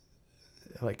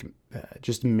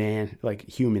 Just man, like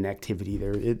human activity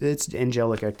there. It's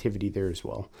angelic activity there as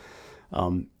well.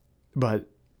 But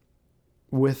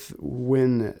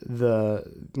when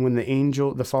the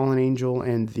angel, the fallen angel,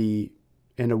 and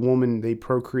a woman, they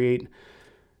procreate,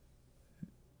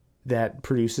 that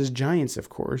produces giants, of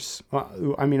course.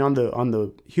 I mean, on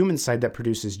the human side, that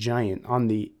produces giant. On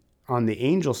the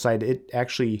angel side, it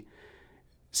actually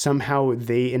somehow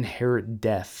they inherit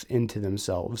death into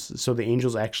themselves. So the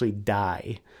angels actually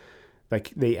die.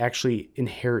 Like, they actually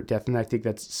inherit death. And I think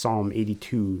that's Psalm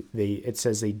 82. It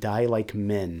says they die like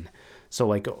men. So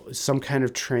like some kind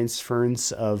of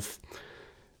transference of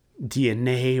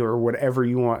DNA or whatever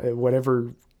you want,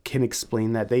 whatever can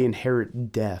explain that. They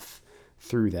inherit death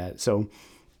through that. So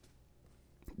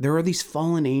there are these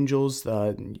fallen angels.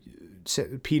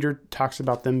 Peter talks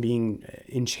about them being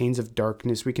in chains of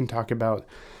darkness. We can talk about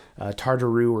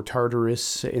Tartaru or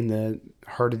Tartarus in the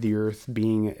heart of the earth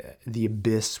being the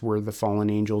abyss where the fallen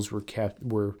angels were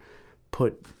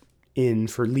put in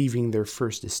for leaving their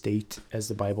first estate, as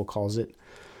the Bible calls it.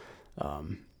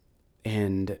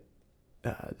 And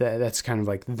that's kind of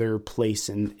like their place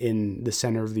in the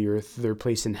center of the earth, their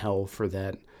place in hell for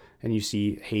that. And you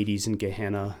see Hades and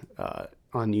Gehenna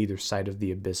on either side of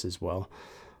the abyss as well.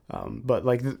 But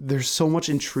like there's so much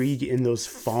intrigue in those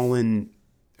fallen,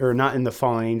 or not in the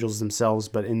fallen angels themselves,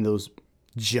 but in those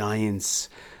giants.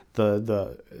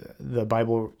 The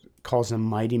Bible calls them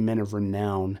mighty men of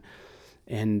renown.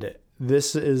 And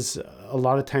this is, a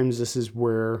lot of times this is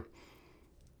where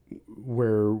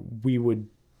we would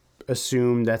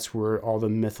assume that's where all the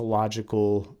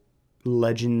mythological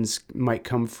legends might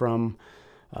come from,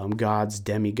 gods,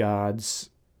 demigods,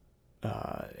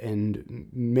 and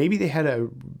maybe they had a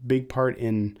big part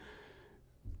in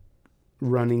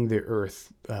running the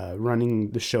earth,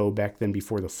 running the show back then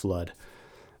before the flood.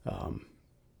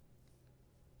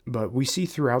 But we see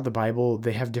throughout the Bible,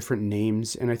 they have different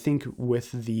names. And I think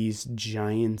with these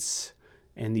giants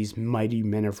and these mighty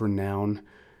men of renown,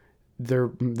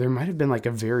 there might have been like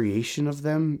a variation of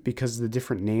them, because the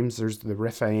different names, there's the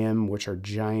Rephaim, which are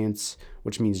giants,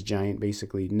 which means giant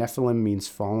basically. Nephilim means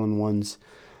fallen ones.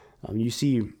 You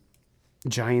see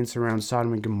giants around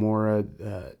Sodom and Gomorrah.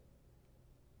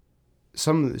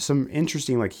 Some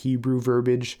interesting like Hebrew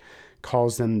verbiage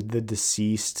calls them the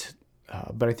deceased,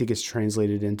 but I think it's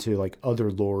translated into like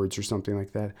other lords or something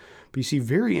like that. But you see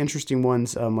very interesting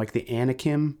ones, like the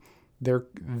Anakim.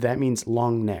 That means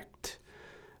long-necked.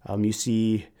 You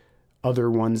see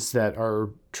other ones that are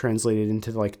translated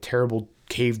into like terrible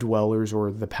cave dwellers,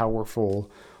 or the powerful,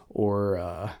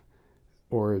 or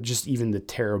just even the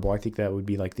terrible. I think that would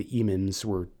be like the Emims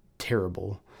were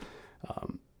terrible.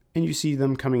 And you see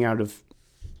them coming out of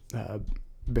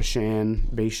Bashan,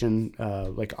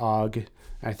 like Og.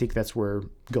 I think that's where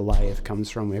Goliath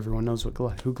comes from. Everyone knows who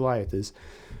Goliath is.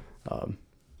 Og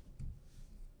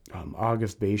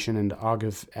of Bashan and Og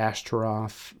of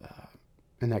Ashtaroth.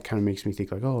 And that kind of makes me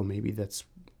think like, oh, maybe that's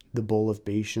the bull of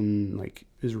Bashan, like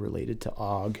is related to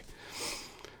Og.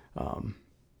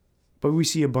 But we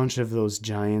see a bunch of those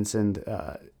giants, and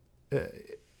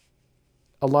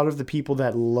a lot of the people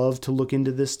that love to look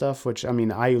into this stuff, which, I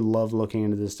mean, I love looking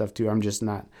into this stuff too. I just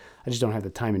don't have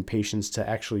the time and patience to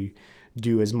actually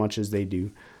do as much as they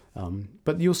do.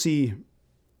 But you'll see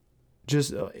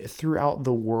just throughout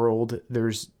the world,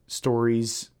 there's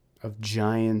stories of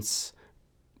giants,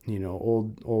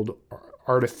 old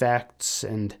artifacts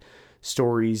and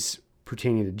stories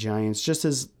pertaining to giants, just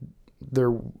as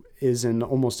there is in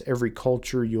almost every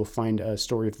culture. You'll find a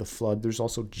story of the flood. There's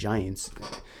also giants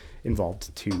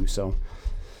involved too. So,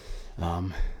 I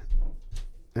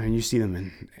mean, you see them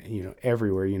in,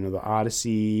 everywhere, the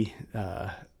Odyssey,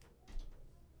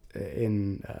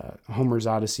 in Homer's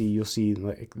Odyssey, you'll see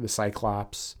like the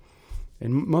Cyclops.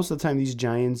 And most of the time, these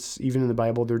giants, even in the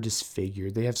Bible, they're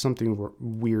disfigured. They have something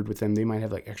weird with them. They might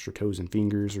have like extra toes and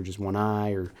fingers, or just one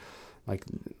eye, or like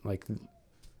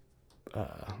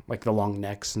the long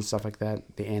necks and stuff like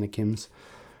that. The Anakims.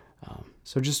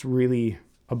 So just really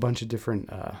a bunch of different.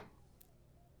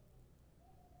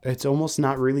 It's almost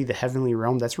not really the heavenly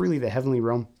realm. That's really the heavenly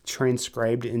realm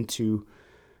transcribed into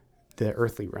the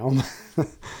earthly realm.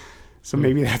 So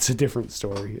maybe that's a different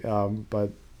story.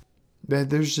 But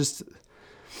there's just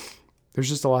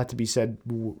a lot to be said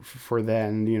for that.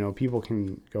 And, people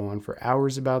can go on for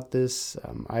hours about this.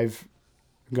 I've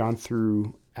gone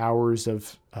through hours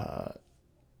of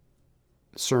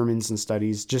sermons and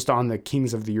studies just on the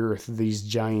kings of the earth, these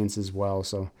giants as well.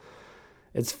 So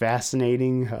it's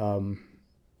fascinating.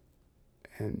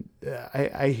 And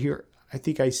I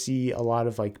think I see a lot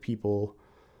of like people,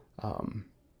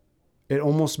 it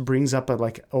almost brings up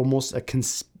almost a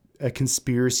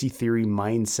conspiracy theory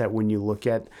mindset when you look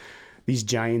at these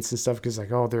giants and stuff, because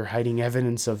like, oh, they're hiding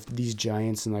evidence of these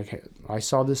giants, and like, I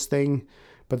saw this thing,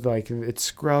 but like it's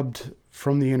scrubbed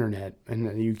from the internet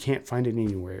and you can't find it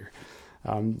anywhere.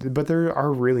 But there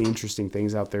are really interesting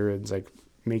things out there. It's like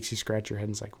makes you scratch your head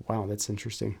and it's like, wow, that's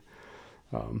interesting.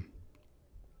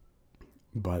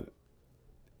 But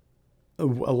a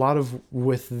lot of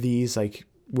with these, like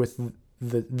with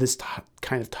this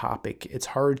kind of topic, it's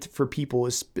hard for people,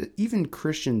 even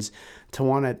Christians, to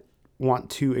want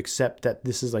to accept that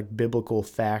this is like biblical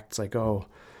facts. Like, oh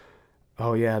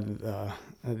yeah,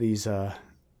 these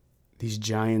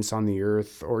giants on the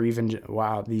earth, or even,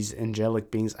 wow, these angelic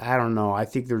beings. I don't know. I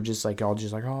think they're just like, all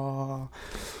just like, oh,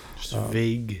 just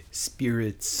vague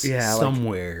spirits Like,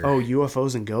 somewhere. oh,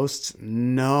 UFOs and ghosts?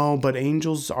 No, but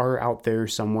angels are out there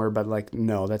somewhere. But like,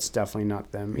 no, that's definitely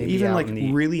not them. Maybe even like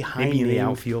really high, maybe in the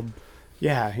outfield.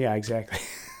 Yeah, exactly.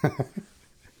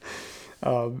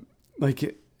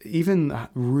 Like even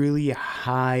really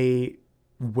high,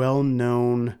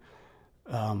 well-known,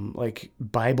 like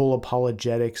Bible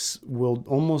apologetics will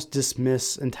almost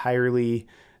dismiss entirely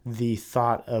the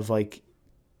thought of like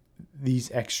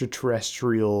these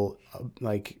extraterrestrial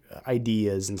like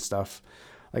ideas and stuff.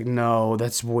 Like, no,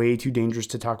 that's way too dangerous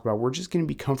to talk about. We're just going to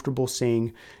be comfortable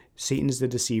saying Satan is the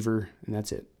deceiver and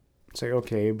that's it. It's like,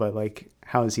 okay, but like,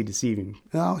 how is he deceiving?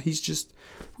 Well, he's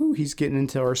getting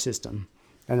into our system.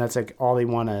 And that's like all they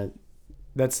want to,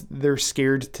 they're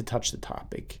scared to touch the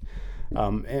topic.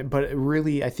 But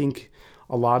really, I think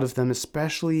a lot of them,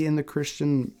 especially in the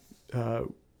Christian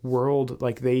world,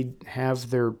 like they have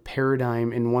their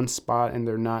paradigm in one spot and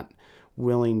they're not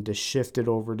willing to shift it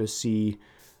over to see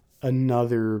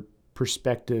another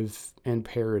perspective and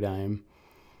paradigm.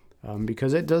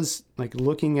 Because it does, like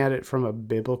looking at it from a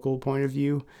biblical point of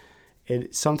view,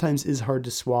 it sometimes is hard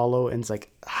to swallow. And it's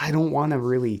like, I don't want to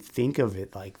really think of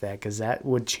it like that because that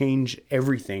would change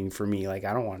everything for me. Like,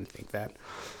 I don't want to think that.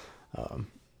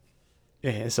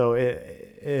 So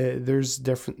there's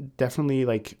definitely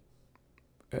like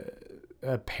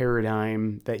a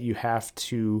paradigm that you have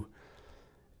to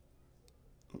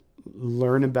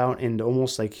learn about and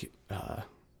almost like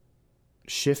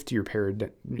shift your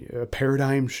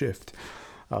paradigm shift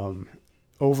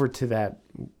over to that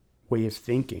way of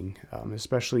thinking,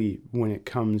 especially when it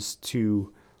comes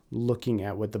to looking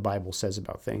at what the Bible says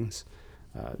about things.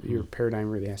 Your paradigm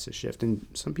really has to shift, and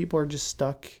some people are just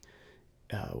stuck.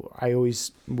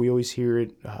 We always hear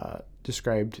it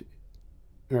described,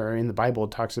 or in the Bible,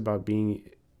 it talks about being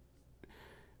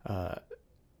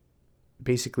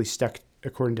basically stuck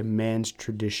according to man's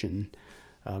tradition.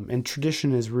 And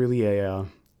tradition is really a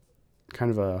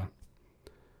kind of a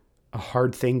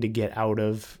hard thing to get out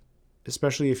of,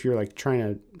 especially if you're like trying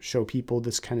to show people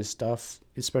this kind of stuff,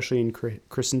 especially in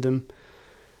Christendom.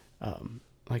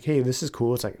 Like, hey, this is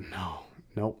cool. It's like,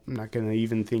 nope, I'm not going to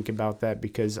even think about that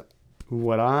because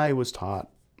what I was taught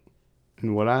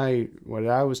and what I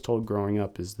was told growing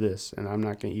up is this, and I'm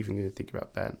not going to think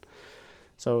about that.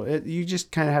 So you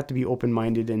just kind of have to be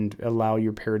open-minded and allow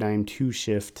your paradigm to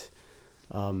shift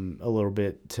a little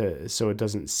bit so it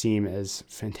doesn't seem as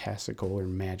fantastical or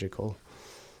magical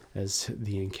as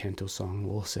the Encanto song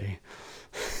will say.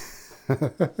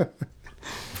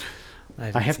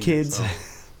 I have kids.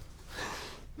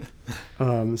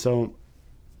 So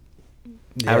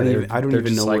yeah, I don't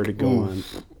even know where to go on.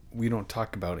 We don't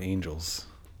talk about angels.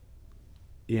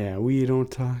 Yeah, we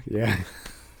don't talk. Yeah.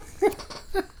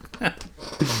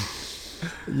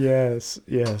 Yes.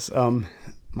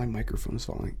 My microphone is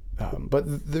falling.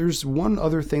 But there's one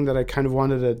other thing that I kind of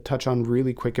wanted to touch on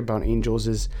really quick about angels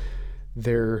is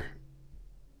their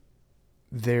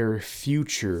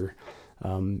future.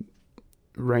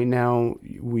 Right now,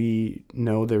 we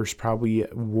know there's probably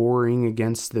warring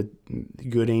against the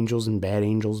good angels and bad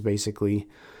angels, basically,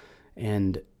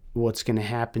 and what's going to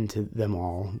happen to them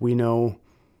all. We know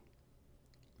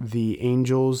the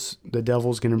angels, the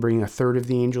devil's going to bring a third of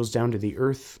the angels down to the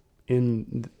earth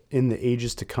in the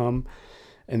ages to come,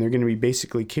 and they're going to be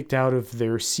basically kicked out of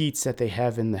their seats that they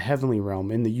have in the heavenly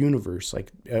realm, in the universe,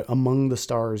 like among the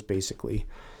stars, basically.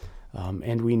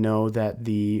 And we know that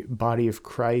the body of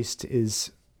Christ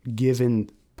is given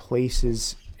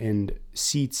places and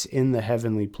seats in the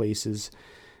heavenly places,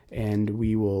 and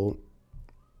we will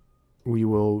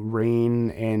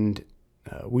reign and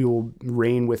we will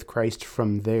reign with Christ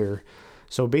from there.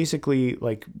 So basically,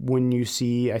 like when you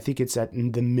see, I think it's at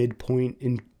the midpoint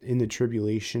in the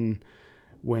tribulation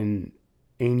when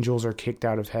angels are kicked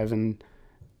out of heaven.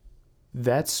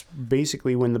 That's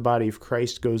basically when the body of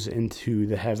Christ goes into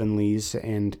the heavenlies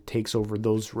and takes over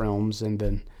those realms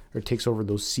or takes over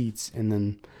those seats. And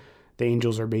then the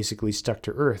angels are basically stuck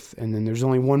to earth. And then there's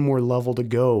only one more level to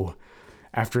go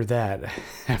after that.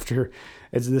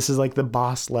 This is like the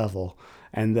boss level.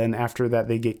 And then after that,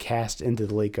 they get cast into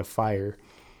the lake of fire.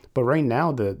 But right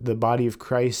now, the body of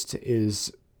Christ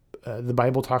is, the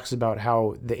Bible talks about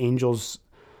how the angels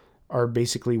are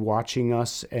basically watching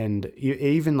us, and it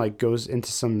even like goes into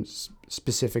some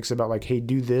specifics about like, hey,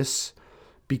 do this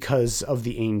because of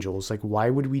the angels. Like, why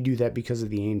would we do that because of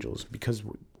the angels? Because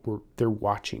they're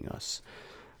watching us.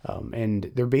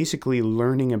 And they're basically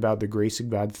learning about the grace of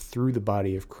God through the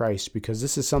body of Christ, because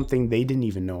this is something they didn't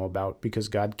even know about because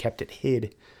God kept it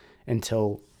hid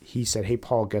until he said, hey,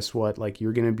 Paul, guess what? Like,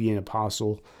 you're going to be an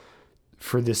apostle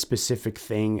for this specific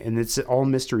thing. And it's all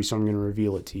mystery. So I'm going to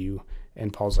reveal it to you.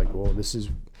 And Paul's like, well, this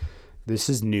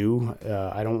is new.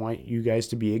 I don't want you guys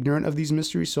to be ignorant of these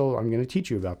mysteries. So I'm going to teach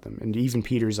you about them. And even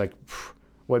Peter's like,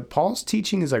 what Paul's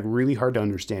teaching is like really hard to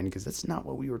understand because that's not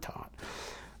what we were taught.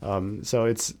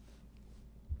 So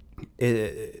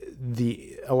a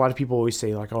lot of people always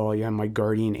say like, oh yeah, my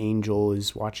guardian angel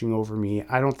is watching over me.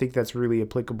 I don't think that's really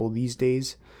applicable these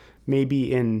days.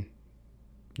 Maybe in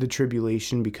the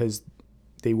tribulation, because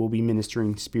they will be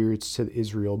ministering spirits to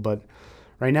Israel, but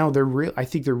right now I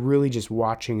think they're really just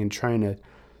watching and trying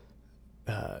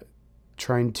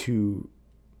to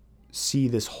see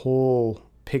this whole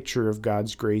picture of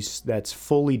God's grace that's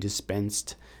fully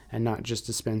dispensed, and not just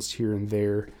dispensed here and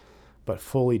there, but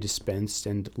fully dispensed,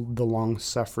 and the long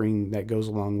suffering that goes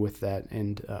along with that.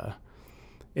 And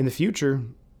in the future,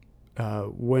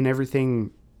 when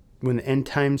the end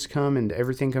times come and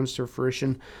everything comes to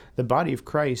fruition, the body of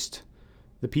Christ,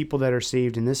 the people that are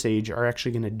saved in this age, are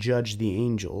actually going to judge the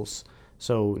angels.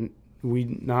 So we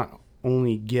not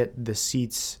only get the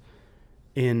seats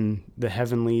in the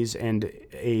heavenlies and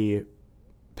a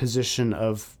position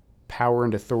of power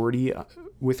and authority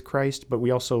with Christ, but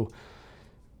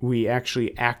we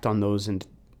actually act on those and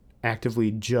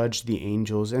actively judge the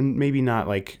angels. And maybe not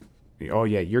like, oh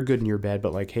yeah, you're good and you're bad,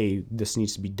 but like, hey, this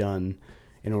needs to be done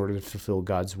in order to fulfill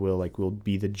God's will. Like, we'll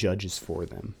be the judges for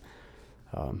them,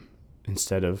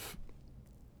 instead of,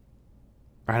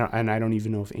 I don't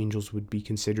even know if angels would be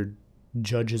considered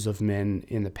judges of men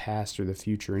in the past or the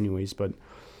future anyways, but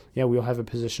yeah, we'll have a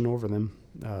position over them.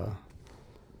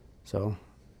 So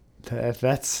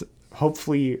that's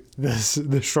hopefully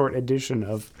the short edition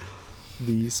of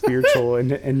the spiritual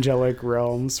and angelic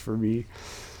realms for me.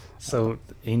 So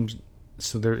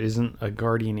there isn't a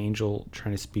guardian angel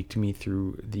trying to speak to me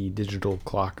through the digital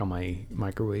clock on my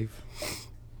microwave?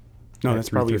 No, that's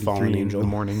probably a fallen angel in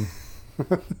the morning.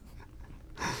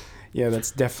 Yeah,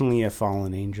 that's definitely a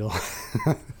fallen angel.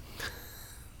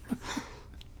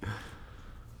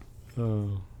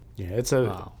 Oh. Yeah,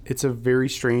 it's a very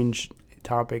strange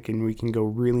topic, and we can go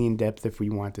really in depth if we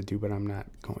wanted to, but I'm not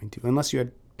going to. Unless you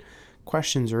had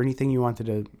questions or anything you wanted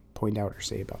to point out or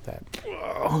say about that.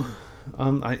 Well,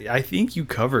 I think you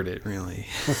covered it really.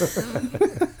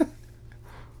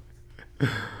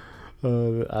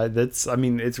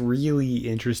 It's really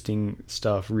interesting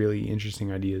stuff, really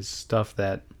interesting ideas, stuff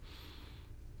that,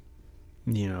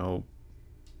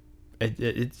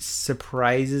 it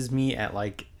surprises me at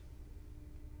like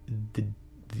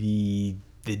the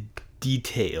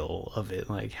detail of it,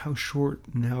 like how short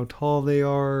and how tall they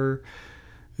are,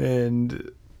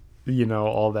 and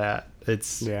all that.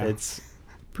 It's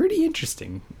pretty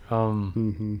interesting.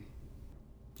 Mm-hmm.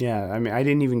 Yeah, I mean, I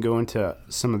didn't even go into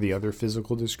some of the other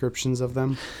physical descriptions of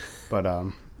them, but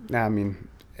I mean,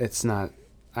 it's not.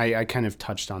 I kind of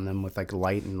touched on them with like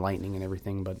light and lightning and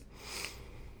everything, but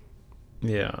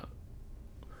yeah.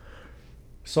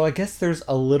 So I guess there's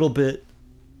a little bit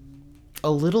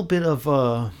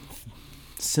of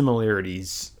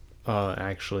similarities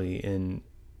actually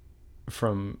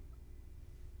from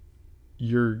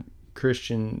your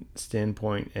Christian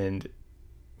standpoint and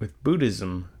with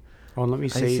Buddhism. Oh, and let me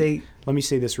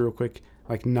say this real quick.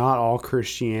 Like, not all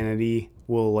Christianity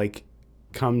will like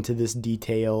come to this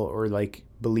detail or like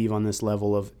believe on this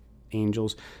level of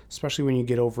angels, especially when you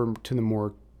get over to the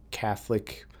more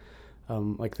Catholic,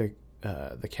 like the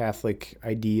Catholic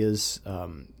ideas.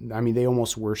 I mean, they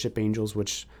almost worship angels,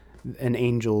 which an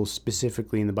angel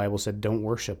specifically in the Bible said, "Don't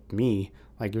worship me.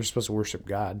 Like, you're supposed to worship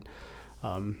God."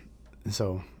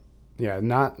 So, yeah,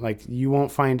 not like you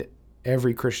won't find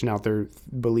every Christian out there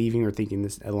believing or thinking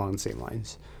this along the same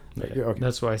lines. But, okay.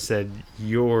 That's why I said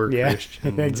you're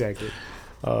Christian. Exactly.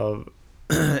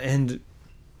 And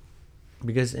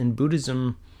because in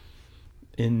Buddhism,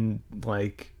 in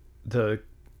like the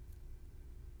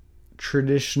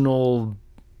traditional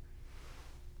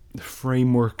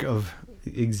framework of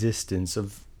existence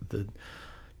of the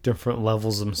different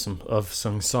levels of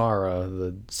samsara,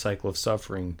 the cycle of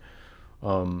suffering,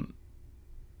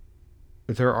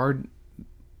 there are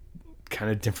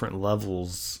kind of different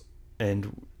levels,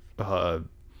 and the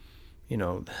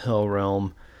hell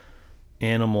realm,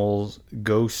 animals,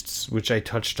 ghosts, which I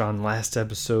touched on last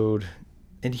episode,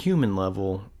 and human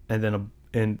level, and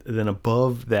then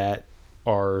above that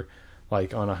are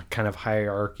like on a kind of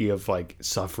hierarchy of like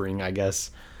suffering, I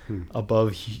guess.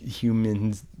 Above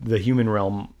humans, the human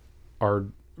realm, are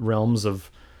realms of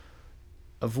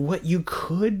what you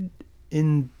could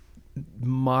in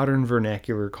modern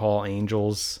vernacular call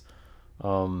angels.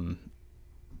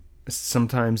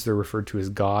 Sometimes they're referred to as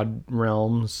God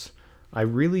realms. I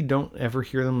really don't ever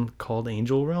hear them called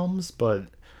angel realms, but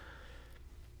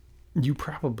you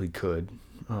probably could.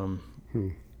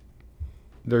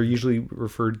 They're usually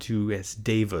referred to as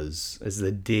devas, as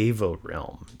the deva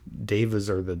realm. Devas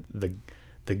are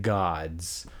the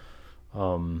gods,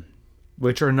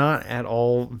 which are not at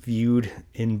all viewed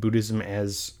in Buddhism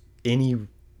as any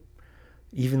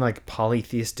even like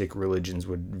polytheistic religions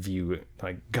would view it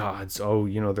like gods. Oh,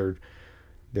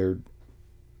 they're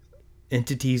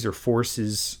entities or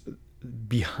forces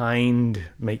behind,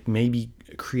 maybe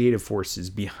creative forces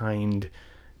behind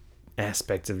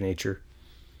aspects of nature.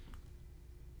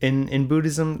 In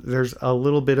Buddhism, there's a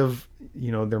little bit of,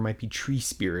 there might be tree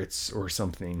spirits or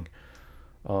something.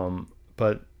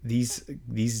 But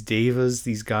these devas,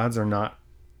 these gods, are not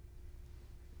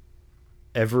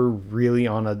ever really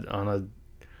on a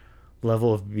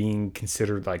level of being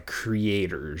considered like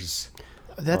creators.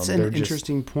 That's an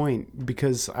interesting point,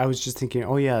 because I was just thinking,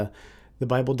 oh yeah, the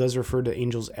Bible does refer to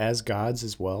angels as gods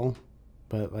as well,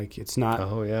 but like it's not.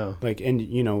 Oh yeah. Like, and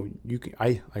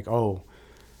oh,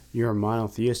 you're a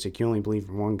monotheistic, you only believe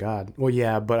in one God. Well,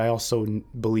 yeah, but I also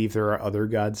believe there are other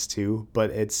gods too. But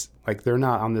it's like they don't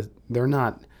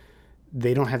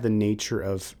have the nature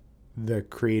of the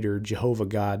Creator, Jehovah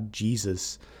God,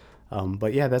 Jesus.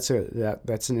 But yeah, that's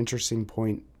an interesting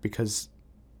point, because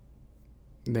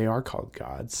they are called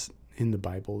gods in the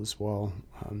Bible as well.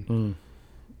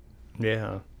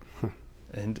 Yeah.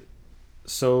 And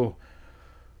so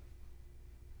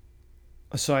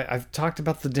I've talked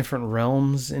about the different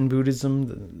realms in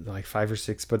Buddhism, like 5 or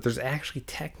 6, but there's actually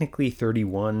technically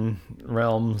 31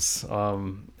 realms.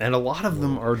 And a lot of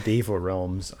them are Deva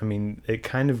realms. I mean, it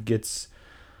kind of gets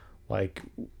like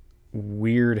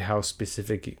weird how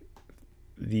specific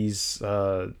these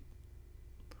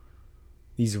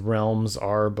realms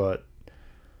are, but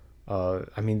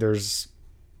I mean, there's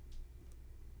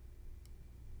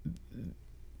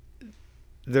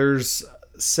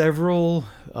several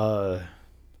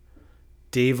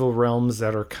Deva realms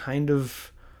that are kind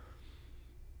of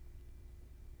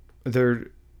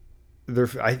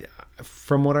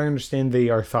from what I understand, they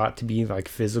are thought to be like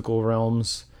physical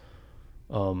realms,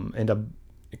 and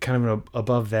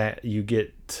above that you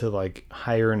get to like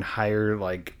higher and higher,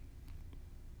 like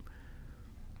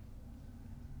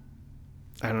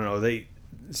I don't know,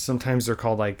 sometimes they're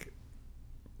called like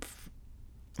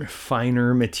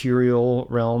finer material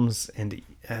realms, and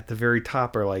at the very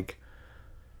top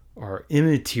are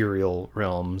immaterial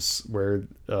realms, where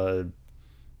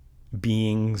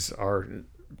beings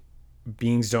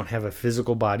don't have a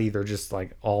physical body, they're just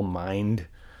like all mind,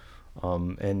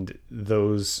 and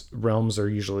those realms are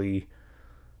usually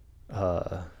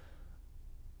they're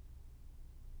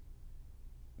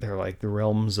like the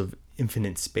realms of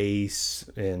infinite space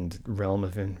and realm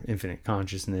of infinite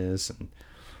consciousness,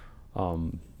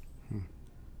 and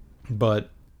but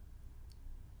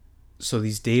so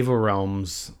these Deva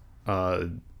realms,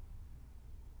 and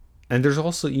there's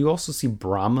also, you also see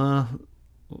Brahma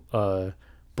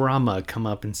come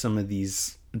up in some of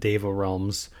these Deva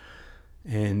realms,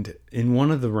 and in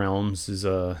one of the realms is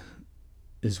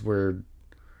where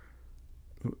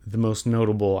the most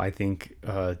notable, I think,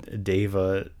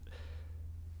 Deva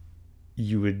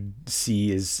you would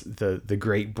see is the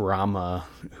great Brahma,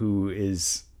 who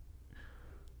is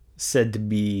said to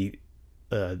be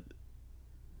a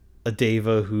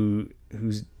Deva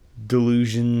whose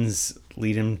delusions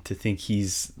lead him to think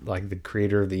he's like the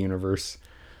creator of the universe.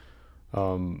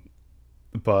 But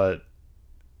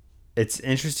it's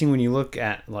interesting when you look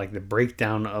at like the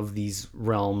breakdown of these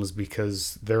realms,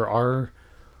 because there are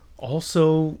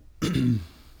also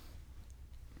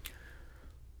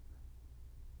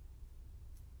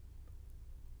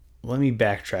let me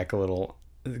backtrack a little,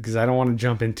 because I don't want to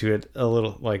jump into it a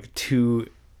little like too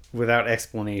without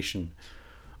explanation.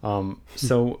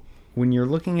 So when you're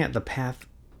looking at the path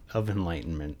of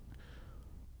enlightenment,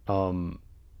 and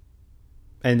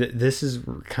this is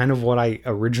kind of what I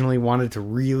originally wanted to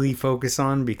really focus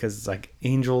on, because it's like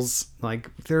angels,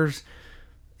 like there's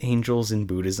angels in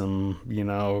Buddhism,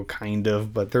 kind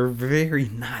of, but they're very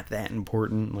not that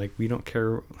important. Like, we don't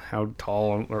care how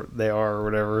tall they are or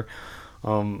whatever.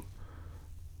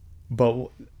 But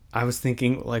I was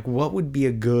thinking, like, what would be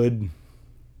a good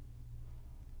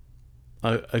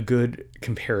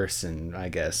comparison, I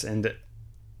guess. And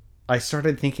I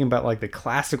started thinking about like the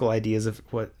classical ideas of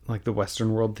what like the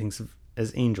Western world thinks of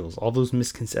as angels, all those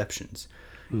misconceptions.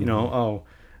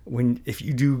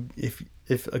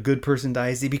 If a good person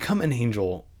dies, they become an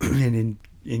angel. And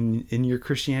in your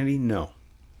Christianity, no.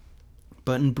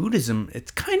 But in Buddhism,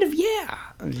 it's kind of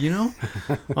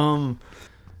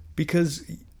because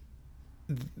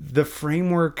the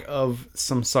framework of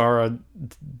samsara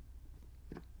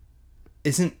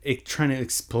isn't trying to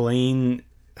explain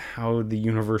how the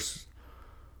universe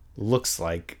looks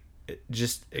like. It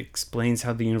just explains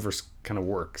how the universe kind of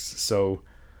works. So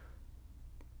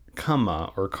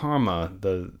karma,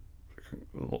 the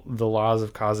laws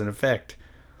of cause and effect,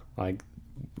 like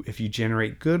if you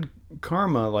generate good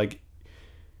karma, like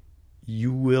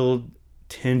you will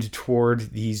tend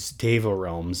toward these deva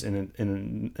realms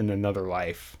in another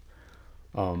life.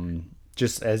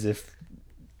 Just as if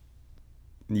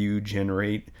you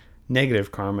generate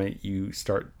negative karma, you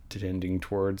start tending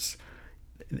towards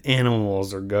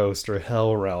animals or ghosts or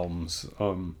hell realms.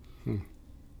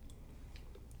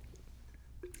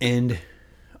 And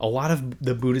a lot of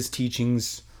the Buddhist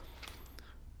teachings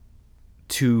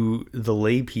to the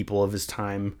lay people of his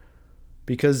time,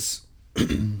 because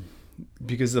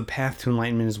the path to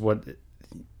enlightenment is what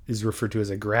is referred to as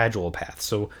a gradual path.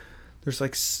 So there's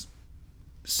like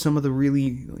some of the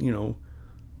really,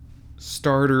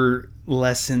 starter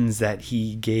lessons that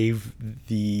he gave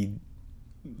the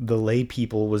lay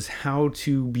people was how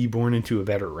to be born into a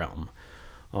better realm.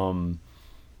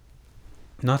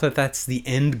 Not that that's the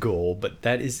end goal, but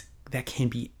that can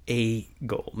be a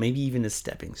goal, maybe even a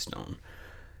stepping stone.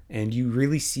 And you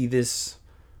really see this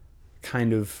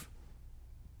kind of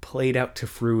played out to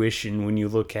fruition when you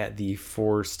look at the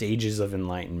 4 stages of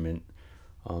enlightenment.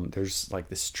 There's like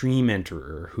the stream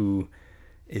enterer, who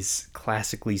is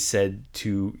classically said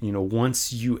to,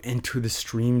 once you enter the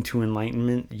stream to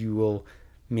enlightenment, you will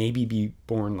maybe be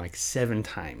born like 7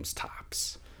 times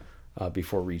tops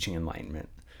before reaching enlightenment.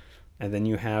 And then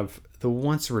you have the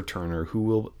once returner, who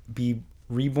will be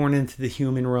reborn into the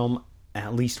human realm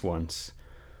at least once.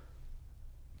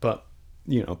 But,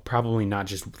 probably not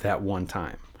just that one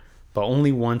time, but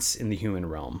only once in the human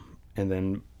realm. And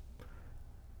then,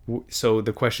 so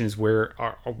the question is,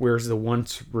 where's the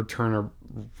once returner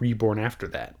reborn after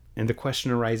that? And the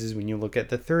question arises when you look at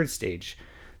the 3rd stage,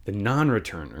 the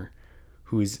non-returner,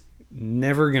 who is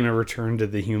never going to return to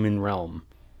the human realm.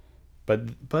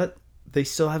 But they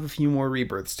still have a few more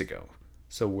rebirths to go.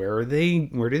 So where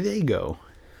do they go?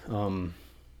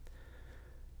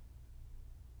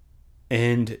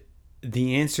 And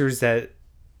the answer is that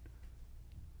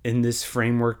in this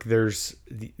framework, there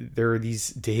are these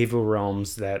deva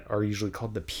realms that are usually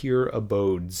called the pure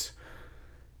abodes.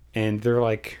 And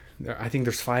I think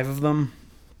there's 5 of them.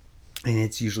 And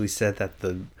it's usually said that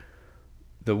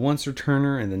the once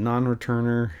returner and the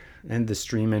non-returner and the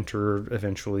stream enterer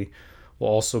eventually will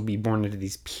also be born into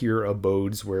these pure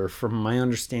abodes, where, from my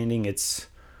understanding, it's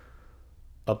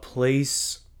a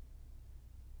place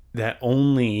that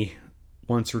only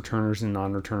once returners and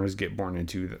non-returners get born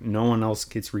into. No one else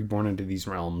gets reborn into these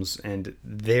realms, and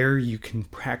there you can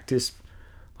practice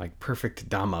like perfect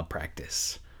Dhamma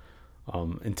practice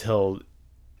until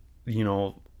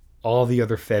all the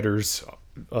other fetters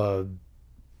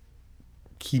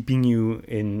keeping you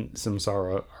in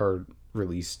samsara are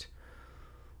released.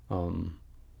 And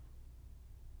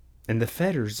the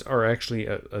fetters are actually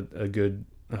a good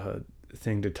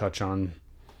thing to touch on.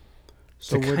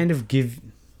 So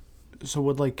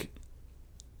would like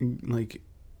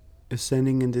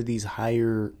ascending into these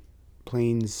higher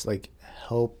planes like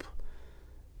help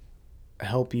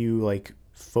you like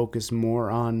focus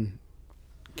more on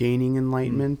gaining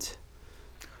enlightenment?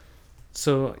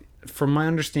 So from my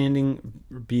understanding,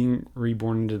 being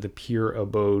reborn into the pure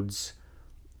abodes,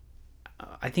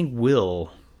 I think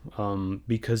will,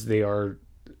 because they are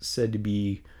said to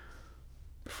be,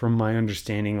 from my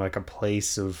understanding, like a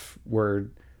place of where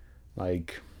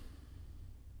like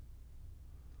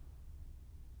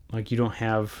you don't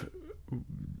have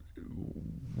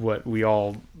what we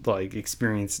all like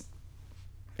experience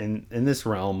in this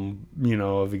realm,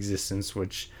 of existence,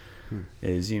 which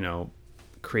is,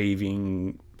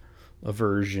 craving,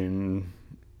 aversion,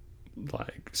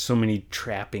 like so many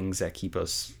trappings that keep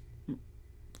us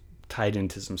tied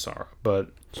into samsara. But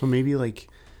so maybe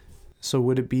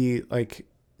would it be like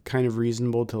kind of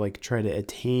reasonable to like try to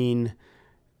attain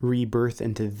rebirth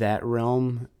into that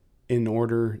realm in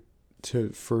order to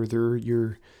further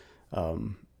your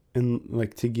and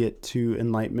like to get to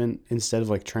enlightenment instead of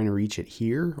like trying to reach it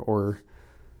here? Or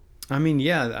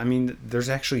there's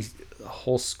actually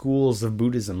whole schools of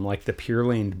Buddhism, like the Pure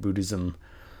Land Buddhism,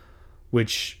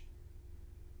 which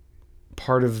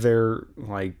part of their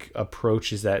like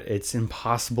approach is that it's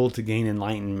impossible to gain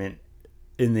enlightenment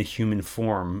in the human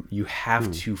form. You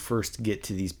have to first get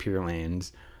to these pure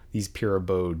lands, these pure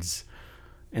abodes,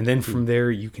 and then from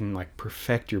there you can like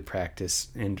perfect your practice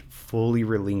and fully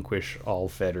relinquish all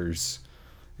fetters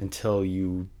until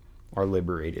you are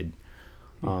liberated.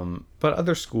 But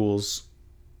other schools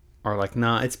are like,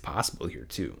 nah, it's possible here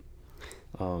too.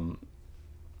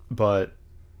 But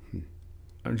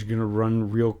I'm just gonna run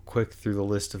real quick through the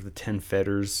list of the 10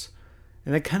 fetters,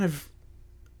 and that kind of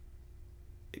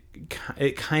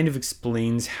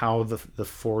explains how the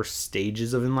 4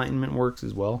 stages of enlightenment works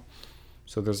as well.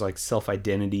 So there's like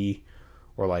self-identity,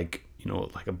 or like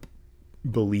like a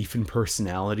belief in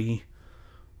personality,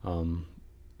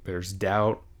 There's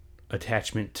doubt,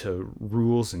 attachment to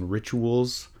rules and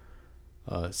rituals,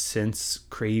 sense,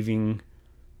 craving,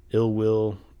 ill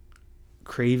will,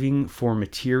 craving for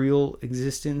material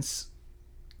existence,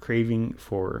 craving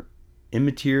for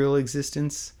immaterial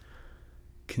existence,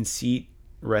 conceit,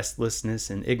 restlessness,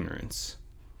 and ignorance.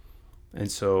 And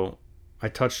so I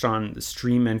touched on the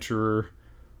stream enterer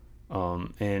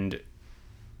and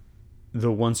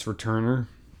the once returner.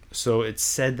 So it's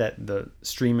said that the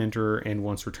stream enterer and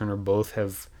once returner both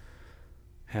have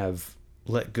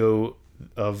let go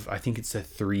of, I think it's the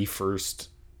 3 first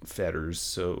fetters.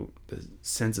 So the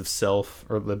sense of self,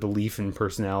 or the belief in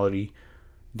personality,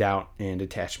 doubt, and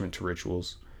attachment to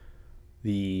rituals.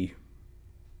 The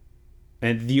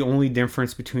only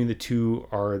difference between the two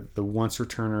are the once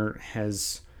returner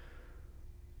has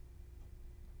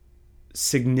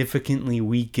significantly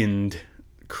weakened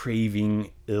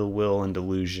craving, ill will, and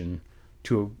delusion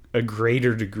to a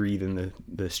greater degree than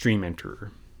the stream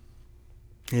enterer.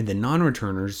 And the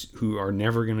non-returners, who are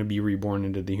never going to be reborn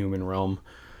into the human realm,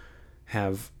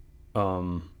 have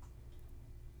and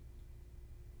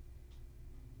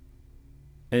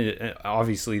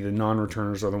obviously the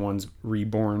non-returners are the ones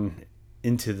reborn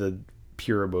into the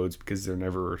pure abodes because they're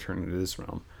never returning to this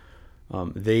realm.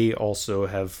 They also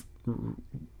have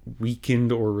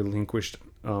weakened or relinquished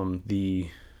the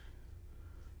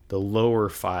lower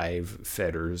 5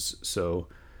 fetters. So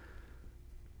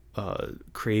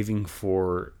craving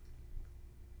for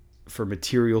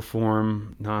material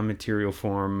form, non-material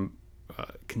form,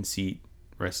 conceit,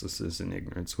 restlessness, and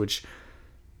ignorance, which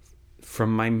if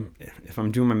I'm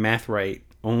doing my math right,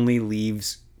 only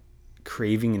leaves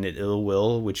craving and ill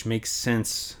will, which makes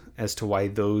sense as to why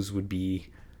those would be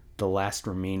the last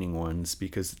remaining ones,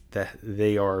 because that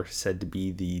they are said to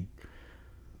be the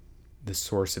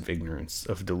source of ignorance,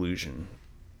 of delusion,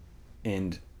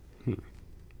 and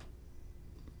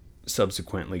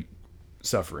subsequently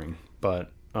suffering.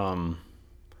 But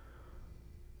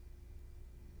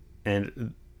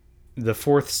and the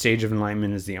 4th stage of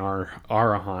enlightenment is the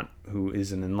Arahant, who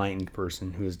is an enlightened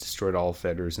person who has destroyed all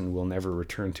fetters and will never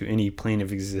return to any plane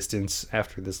of existence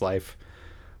after this life.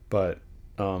 But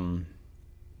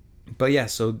yeah,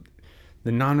 so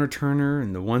the non-returner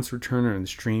and the once returner and the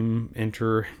stream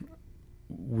enterer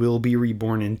will be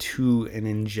reborn into an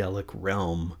angelic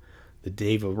realm, the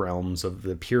Deva realms of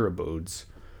the pure abodes.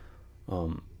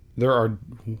 There are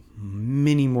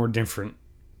many more different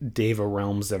Deva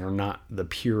realms that are not the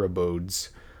pure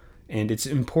abodes, and it's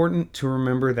important to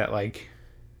remember that, like,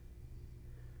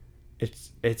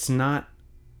 it's not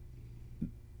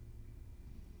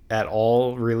at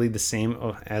all really the same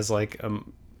as like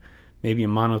maybe a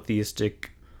monotheistic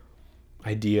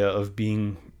idea of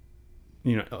being,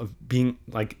 of being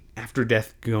like after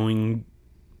death becoming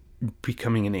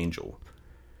an angel.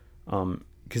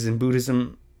 Because in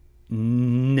Buddhism,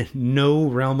 no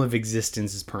realm of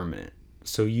existence is permanent.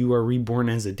 So you are reborn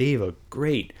as a Deva.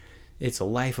 Great. It's a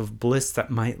life of bliss that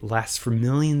might last for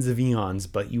millions of eons,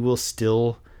 but you will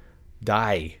still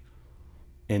die.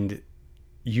 And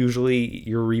usually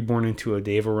you're reborn into a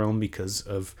Deva realm because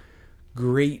of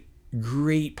great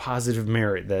positive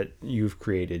merit that you've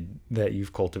created, that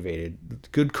you've cultivated,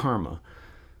 good karma.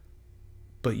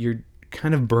 But you're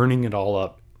kind of burning it all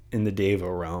up in the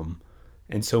Deva realm.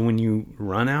 And so when you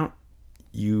run out,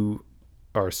 you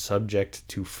are subject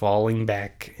to falling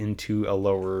back into a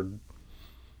lower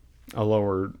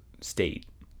state.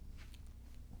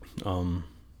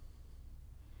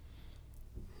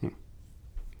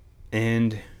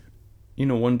 And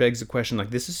one begs the question, like,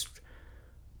 this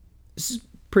is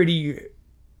pretty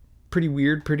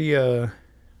weird, pretty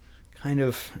kind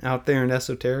of out there and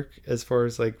esoteric as far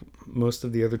as like most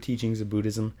of the other teachings of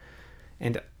Buddhism.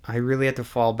 And I really had to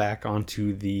fall back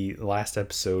onto the last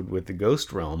episode with the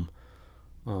ghost realm,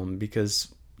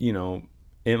 because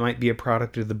it might be a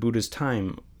product of the Buddha's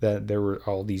time that there were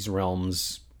all these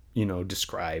realms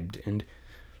described, and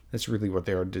that's really what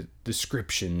they are,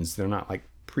 descriptions. They're not like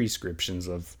prescriptions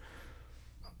of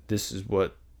this is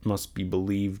what must be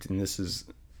believed, and this is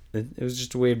it was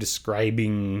just a way of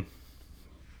describing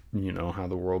how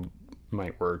the world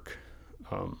might work,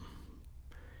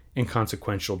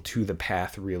 inconsequential to the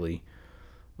path, really.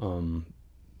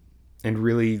 And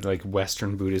really, like,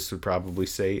 Western Buddhists would probably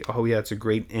say, oh yeah, it's a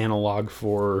great analog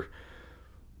for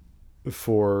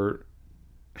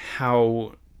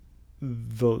how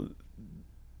the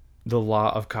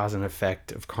law of cause and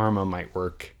effect of karma might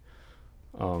work,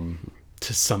 to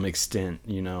some extent,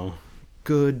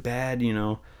 good, bad,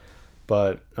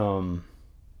 but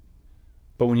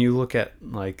when you look at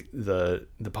like the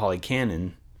Pali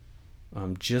Canon,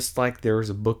 Just like there is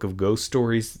a book of ghost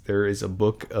stories, there is a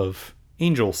book of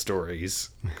angel stories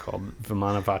called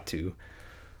Vimanavatu.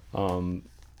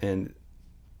 And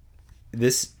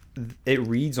this, it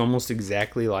reads almost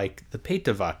exactly like the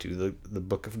Petavatu, the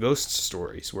book of ghost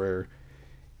stories, where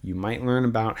you might learn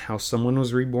about how someone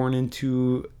was reborn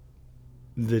into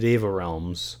the Deva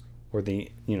realms, or the,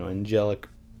 angelic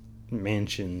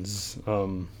mansions,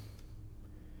 and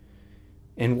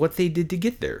what they did to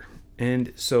get there.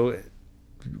 And so,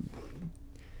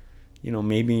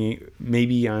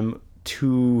 maybe I'm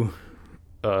too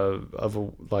of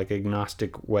a like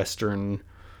agnostic Western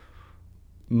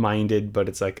minded, but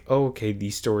it's like, oh, okay,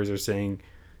 these stories are saying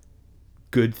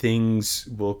good things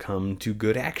will come to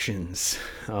good actions.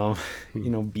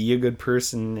 Be a good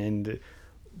person and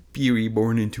be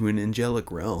reborn into an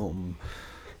angelic realm.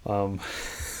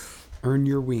 Earn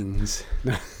your wings.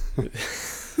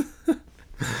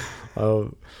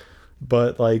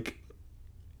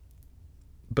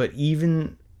 But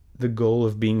even the goal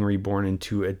of being reborn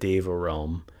into a Deva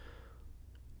realm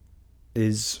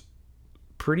is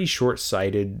pretty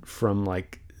short-sighted from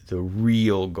like the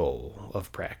real goal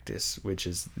of practice, which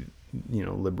is,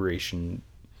 liberation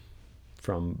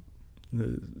from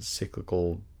the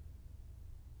cyclical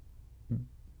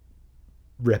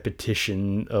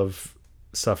repetition of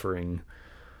suffering.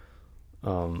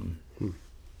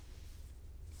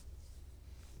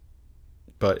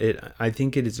 But I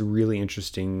think it is really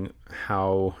interesting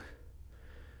how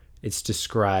it's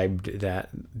described that,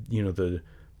 the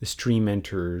stream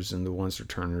enters and the once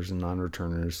returners and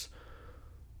non-returners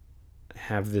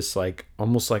have this like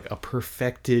almost like a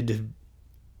perfected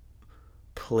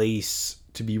place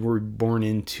to be reborn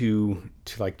into,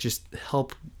 to like just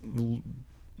help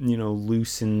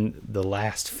loosen the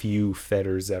last few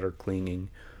fetters that are clinging.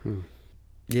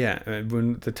 Yeah,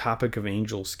 when the topic of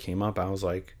angels came up, I was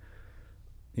like,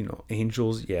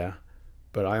 angels, yeah,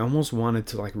 but I almost wanted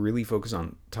to like really focus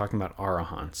on talking about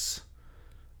arahants,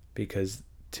 because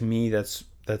to me that's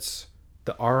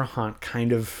the arahant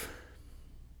kind of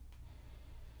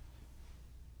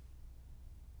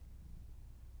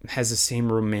has the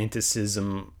same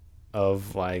romanticism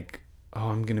of like, oh,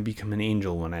 I'm gonna become an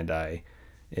angel when I die.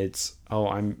 It's, oh,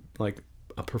 I'm like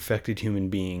a perfected human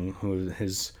being who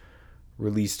has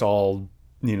released all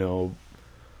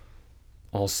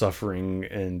suffering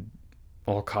and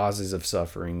all causes of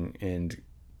suffering, and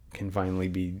can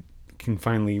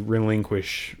finally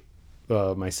relinquish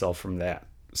myself from that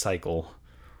cycle.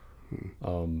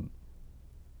 And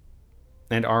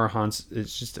arahants,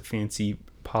 it's just a fancy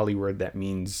Pali word that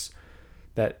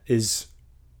is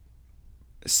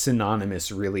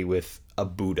synonymous really with a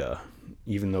Buddha,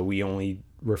 even though we only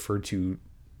refer to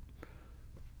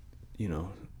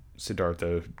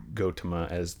Siddhartha Gautama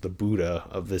as the Buddha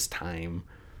of this time.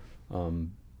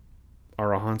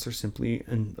 Arahants are simply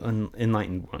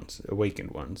enlightened ones,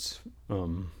 awakened ones,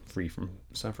 free from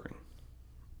suffering.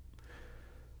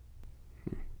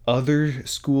 Other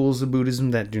schools of Buddhism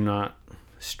that do not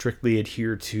strictly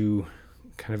adhere to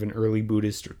kind of an early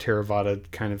Buddhist or Theravada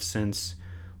kind of sense,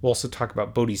 we'll also talk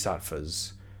about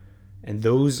bodhisattvas. And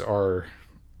those are,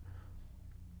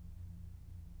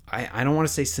 I don't want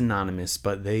to say synonymous,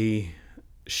 but they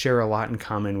share a lot in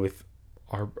common with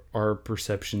our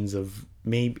perceptions of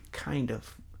maybe kind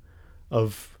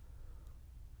of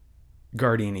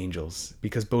guardian angels,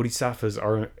 because bodhisattvas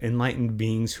are enlightened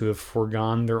beings who have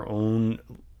foregone their own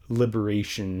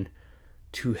liberation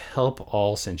to help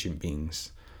all sentient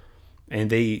beings. And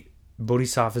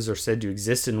bodhisattvas are said to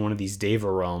exist in one of these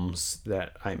Deva realms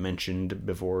that I mentioned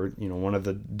before, one of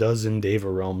the dozen Deva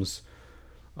realms,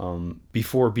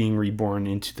 before being reborn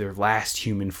into their last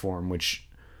human form, which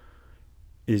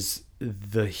is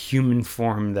the human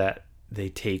form that they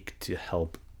take to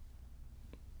help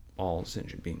all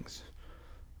sentient beings.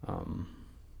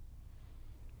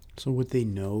 So would they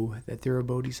know that they're a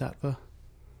bodhisattva?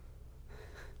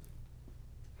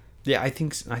 Yeah, I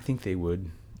think they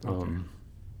would. Okay.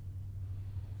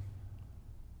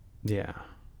 Yeah.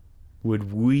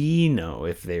 Would we know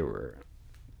if they were?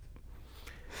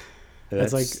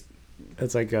 That's like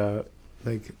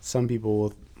some people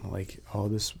will like, oh,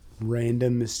 this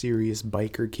random mysterious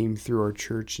biker came through our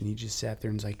church and he just sat there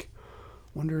and was like,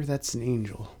 wonder if that's an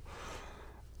angel.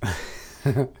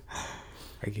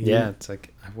 Yeah, it's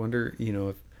like, I wonder,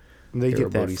 if they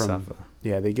get that from,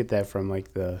 they get that from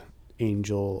like the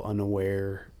angel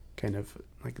unaware kind of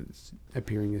like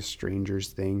appearing as strangers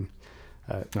thing.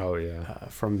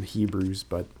 From Hebrews,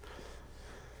 but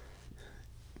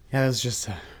yeah, that's just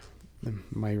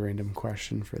my random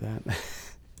question for that.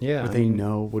 Yeah, would they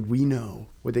know? Would we know?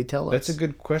 Would they tell us? That's a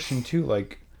good question too.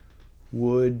 Like,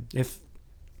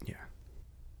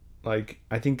 like,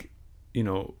 I think,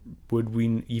 would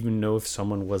we even know if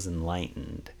someone was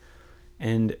enlightened?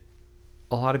 And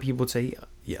a lot of people would say,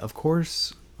 yeah, of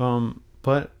course.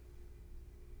 But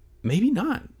maybe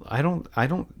not. I don't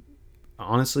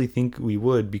honestly think we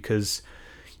would, because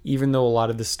even though a lot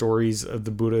of the stories of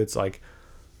the Buddha, it's like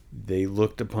they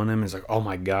looked upon him as like, oh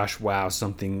my gosh, wow,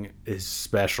 something is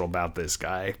special about this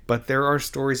guy. But there are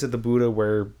stories of the Buddha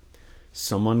where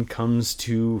someone comes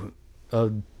to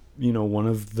one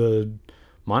of the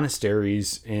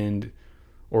monasteries,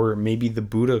 or maybe the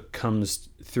Buddha comes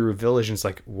through a village and it's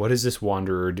like, what is this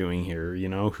wanderer doing here?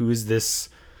 Who is this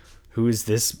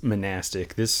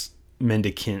monastic, this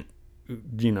mendicant,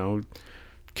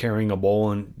 carrying a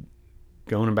bowl and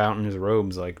going about in his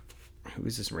robes? Like, who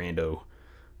is this rando?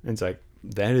 And it's like,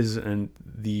 that is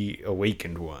the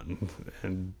awakened one.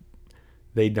 And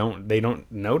they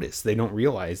don't notice, they don't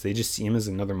realize, they just see him as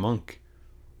another monk.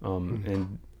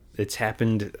 And it's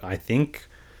happened, I think,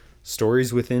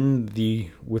 stories within the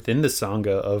Sangha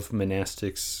of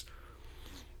monastics.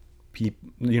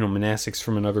 Monastics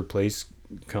from another place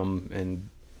come, and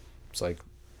it's like,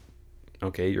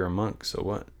 okay, you're a monk, so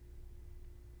what?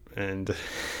 And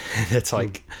it's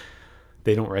like,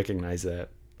 they don't recognize that.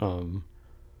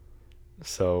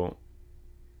 So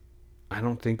I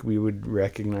don't think we would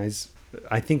recognize.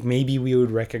 I think maybe we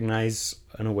would recognize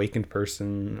an awakened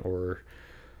person or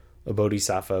a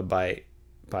bodhisattva by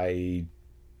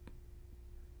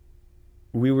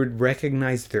we would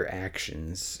recognize their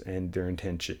actions and their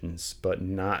intentions, but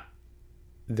not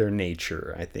their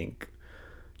nature, I think.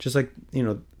 Just like,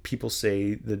 people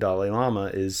say the Dalai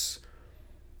Lama is,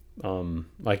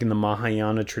 like in the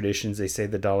Mahayana traditions, they say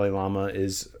the Dalai Lama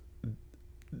is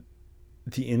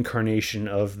the incarnation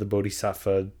of the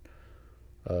Bodhisattva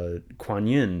Kuan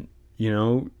Yin,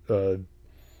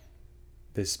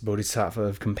 this Bodhisattva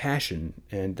of compassion.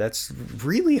 And that's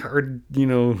really hard,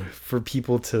 for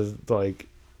people to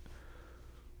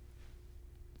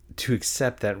to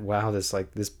accept that, wow,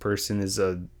 this person is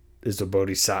a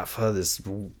Bodhisattva, this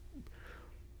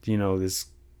this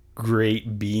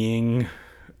great being,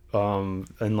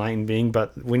 enlightened being.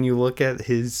 But when you look at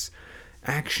his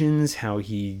actions, how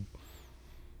he,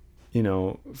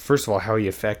 first of all, how he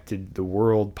affected the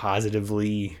world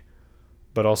positively,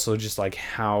 but also just like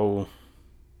how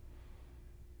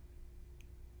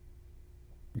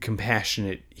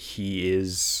compassionate he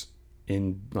is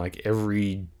in like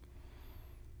every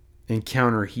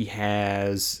encounter he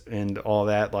has and all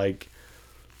that. Like,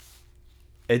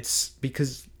 it's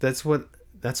because that's what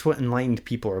enlightened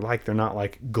people are like. They're not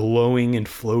like glowing and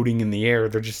floating in the air.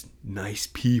 They're just nice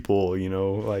people,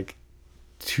 like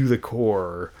to the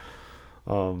core.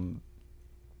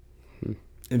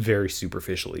 Very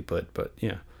superficially, but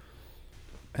yeah.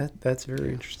 That's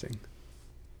very interesting.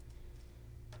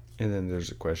 And then there's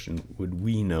a question: would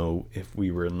we know if we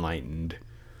were enlightened?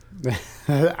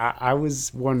 I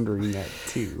was wondering that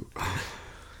too.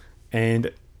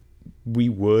 And we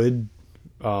would,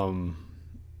 but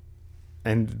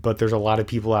there's a lot of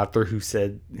people out there who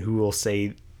will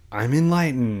say, I'm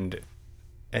enlightened,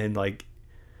 and like,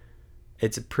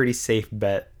 it's a pretty safe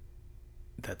bet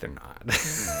that they're not.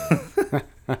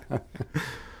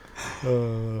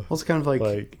 Well, it's kind of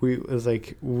like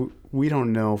we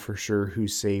don't know for sure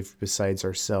who's saved besides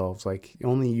ourselves. Like,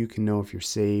 only you can know if you're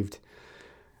saved.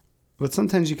 But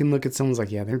sometimes you can look at someone's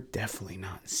like, yeah, they're definitely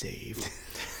not saved.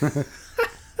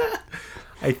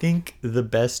 I think the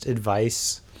best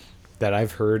advice that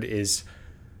I've heard is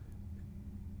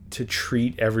to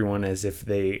treat everyone as if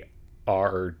they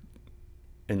are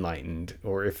enlightened,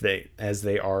 or as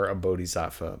they are a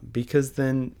bodhisattva, because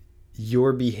then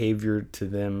your behavior to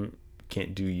them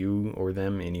can't do you or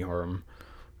them any harm,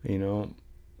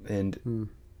 and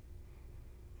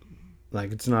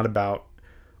like, it's not about,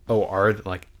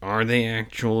 are they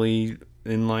actually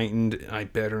enlightened? I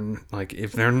better, like,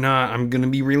 if they're not, I'm gonna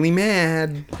be really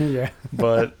mad. Yeah.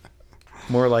 But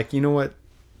more like, you know what,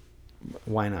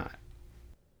 why not?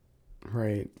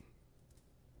 Right,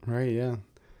 yeah.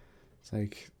 It's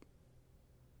like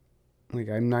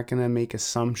I'm not gonna make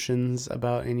assumptions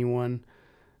about anyone.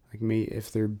 Like,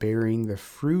 if they're bearing the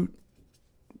fruit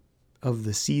of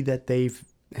the seed that they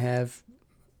have,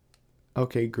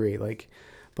 okay, great. Like,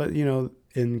 but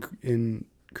in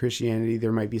Christianity,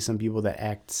 there might be some people that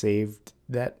act saved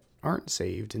that aren't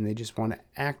saved, and they just want to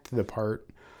act the part.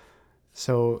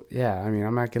 So yeah, I mean,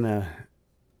 I'm not gonna,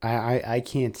 I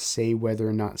can't say whether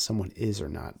or not someone is or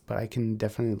not, but I can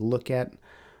definitely look at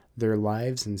their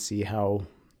lives and see how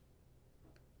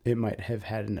it might have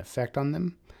had an effect on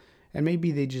them. And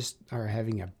maybe they just are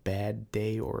having a bad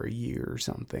day or a year or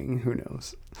something. Who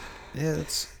knows? Yeah,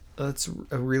 that's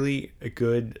a really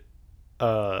good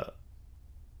a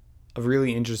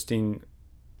really interesting,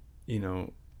 you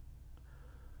know,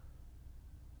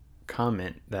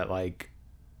 comment that, like,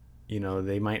 you know,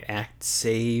 they might act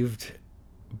saved,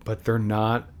 but they're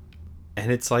not.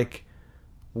 And it's like,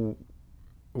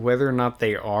 whether or not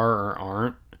they are or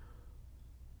aren't,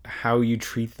 how you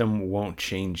treat them won't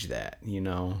change that, you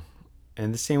know?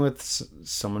 And the same with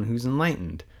someone who's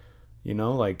enlightened, you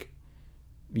know, like,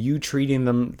 you treating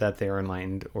them that they're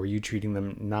enlightened or you treating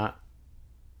them not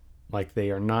like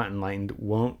they are not enlightened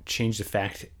won't change the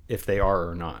fact if they are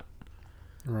or not.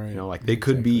 Right. You know, like, they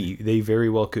could be, they very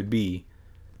well could be,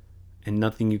 and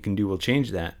nothing you can do will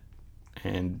change that.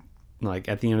 And, like,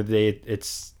 at the end of the day,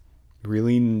 it's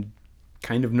really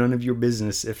kind of none of your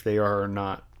business if they are or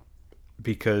not,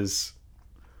 because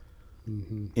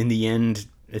in the end,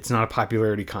 it's not a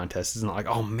popularity contest. It's not like,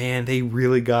 oh man, they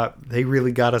really got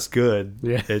us good.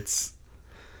 Yeah. It's,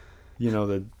 you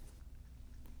know,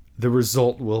 the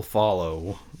result will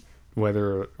follow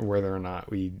whether or not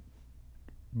we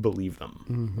believe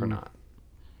them or not.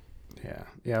 Yeah.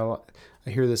 I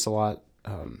hear this a lot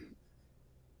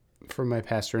from my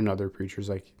pastor and other preachers.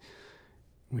 Like,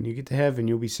 when you get to heaven,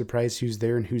 you'll be surprised who's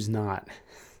there and who's not.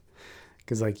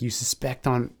 Because, like, you suspect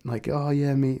on, like, oh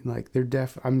yeah, me, like,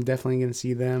 I'm definitely gonna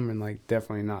see them, and, like,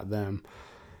 definitely not them.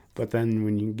 But then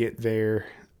when you get there,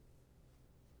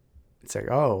 it's like,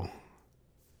 oh,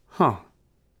 huh,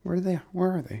 where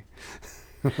are they?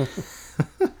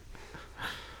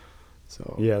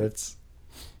 So yeah, that's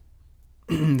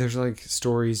there's, like,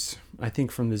 stories, I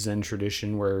think, from the Zen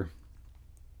tradition where,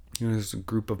 you know, there's a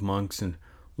group of monks and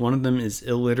one of them is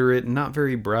illiterate and not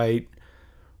very bright,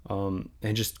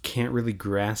 and just can't really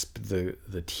grasp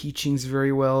the teachings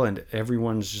very well, and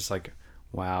everyone's just like,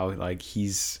 wow, like,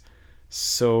 he's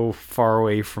so far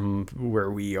away from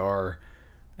where we are.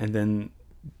 And then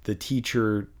the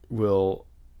teacher will,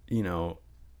 you know,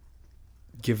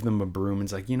 give them a broom and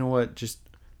it's like, you know what, just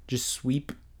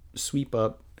sweep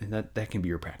up, and that can be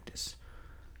your practice.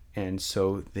 And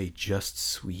so they just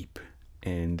sweep,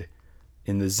 and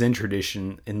in the Zen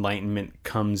tradition, enlightenment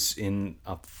comes in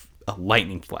a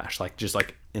lightning flash, like, just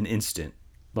like an instant,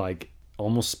 like,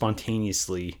 almost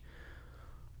spontaneously.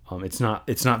 It's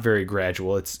not very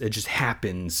gradual. It just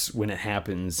happens when it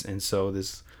happens. And so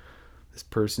this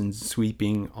person's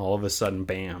sweeping, all of a sudden,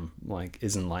 bam, like,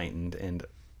 is enlightened, and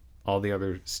all the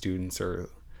other students are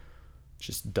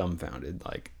just dumbfounded,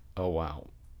 like, oh wow,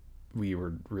 we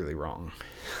were really wrong.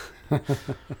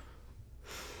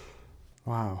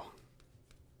 Wow.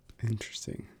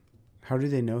 Interesting. How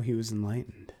did they know he was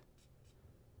enlightened?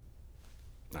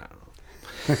 I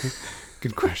don't know.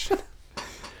 Good question.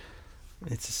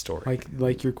 It's a story.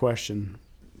 Like your question.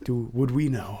 Would we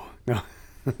know? No.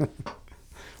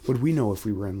 Would we know if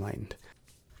we were enlightened?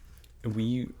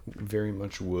 We very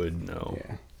much would know.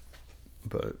 Yeah.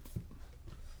 But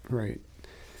Right.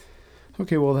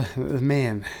 Okay, well,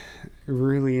 man,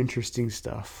 really interesting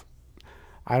stuff.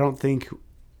 I don't think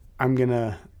I'm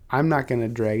not gonna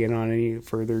drag it on any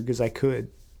further, because I could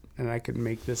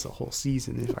make this a whole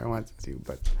season if I wanted to,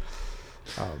 but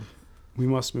we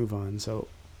must move on. So,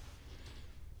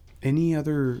 any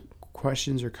other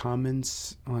questions or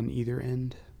comments on either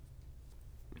end?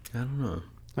 I don't know.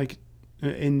 Like,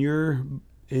 in your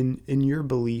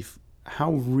belief,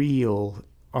 how real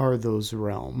are those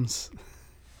realms?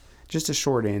 Just a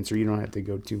short answer. You don't have to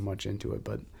go too much into it,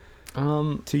 but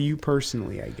to you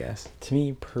personally, I guess. To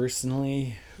me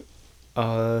personally,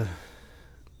 the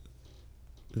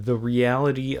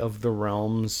reality of the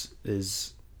realms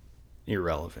is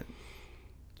irrelevant.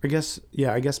 I guess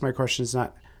my question is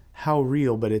not how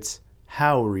real, but it's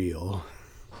how real.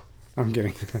 I'm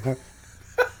kidding.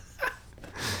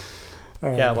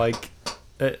 Yeah, like,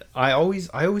 I always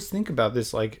think about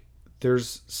this, like,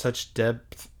 there's such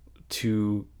depth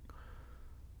to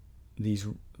these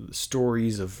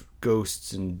stories of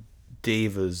ghosts and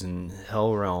devas and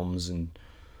hell realms, and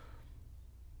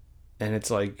it's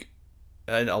like,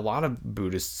 and a lot of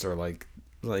Buddhists are like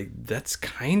that's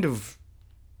kind of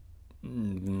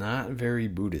not very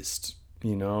Buddhist,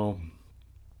 you know,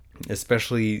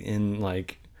 especially in,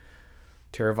 like,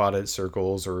 Theravada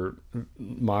circles or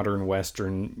modern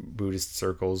Western Buddhist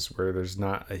circles where there's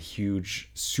not a huge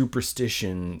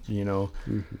superstition, you know.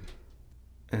 Mm-hmm.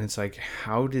 And it's like,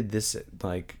 how does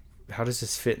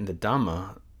this fit in the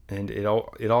Dhamma? And it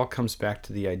all comes back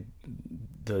to the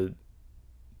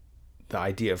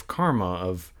idea of karma,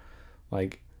 of,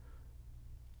 like,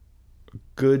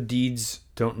 good deeds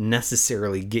don't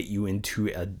necessarily get you into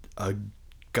a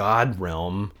God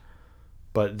realm,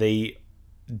 but they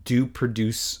do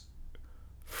produce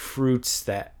fruits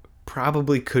that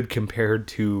probably could compare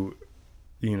to,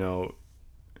 you know,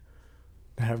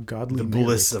 that have godly the merit.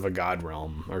 bliss of a god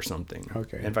realm or something.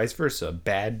 Okay. And vice versa.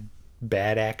 Bad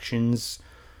actions,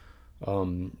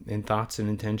 and thoughts and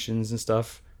intentions and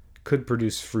stuff could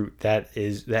produce fruit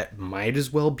that might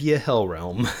as well be a hell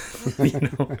realm. You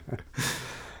know?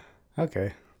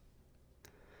 Okay.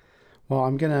 Well,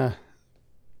 I'm gonna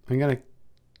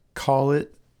call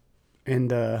it, and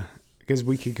because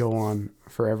we could go on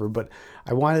forever, but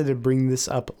I wanted to bring this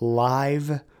up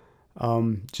live,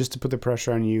 just to put the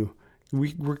pressure on you.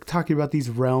 We're talking about these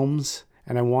realms,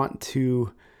 and I want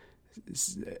to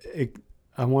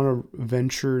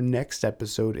venture next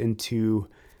episode into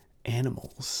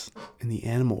animals in the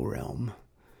animal realm.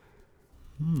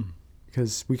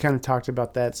 Because we kind of talked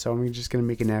about that, so I'm just going to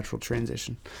make a natural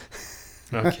transition.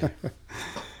 Okay.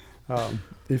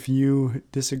 If you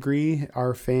disagree,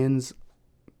 our fans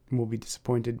will be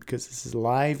disappointed because this is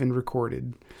live and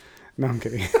recorded. No, I'm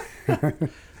kidding.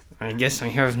 I guess I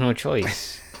have no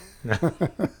choice. No,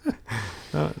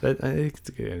 I think it's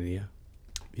a good idea.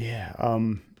 Yeah.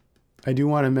 I do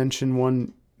want to mention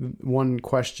one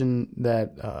question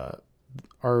that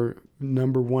our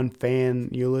number one fan,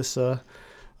 Ulissa,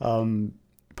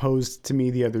 posed to me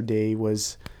the other day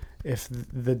was if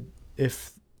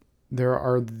there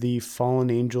are the fallen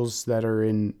angels that are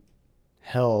in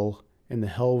hell, in the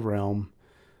hell realm.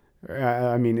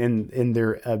 I mean, in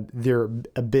their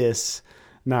abyss.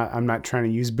 I'm not trying to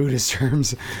use Buddhist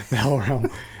terms. The hell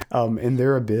realm, in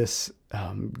their abyss,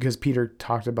 because Peter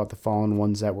talked about the fallen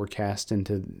ones that were cast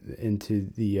into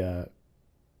the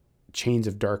chains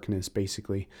of darkness,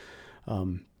 basically.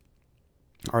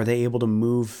 Are they able to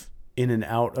move in and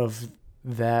out of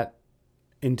that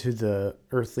into the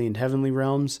earthly and heavenly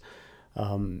realms?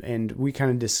 And we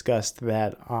kind of discussed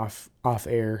that off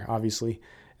air, obviously.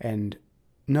 And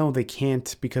no, they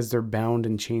can't, because they're bound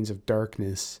in chains of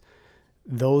darkness.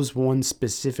 Those ones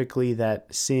specifically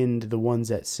that sinned, the ones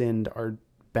that sinned, are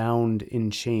bound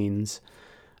in chains.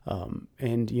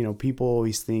 And, people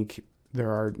always think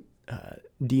there are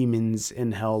demons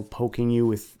in hell poking you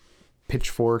with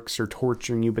pitchforks or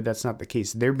torturing you, but that's not the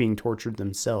case. They're being tortured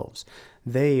themselves.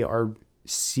 They are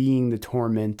seeing the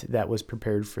torment that was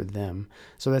prepared for them.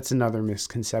 So that's another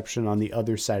misconception on the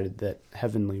other side of that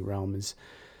heavenly realm, is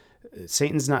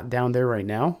Satan's not down there right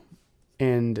now,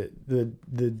 and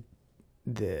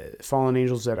the fallen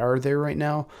angels that are there right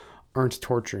now aren't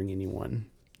torturing anyone.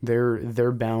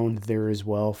 They're bound there as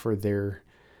well for their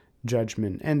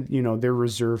judgment, and they're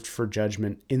reserved for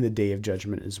judgment in the day of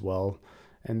judgment as well,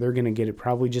 and they're going to get it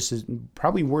probably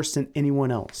worse than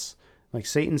anyone else. Like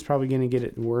Satan's probably going to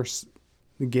get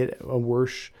a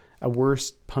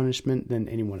worse punishment than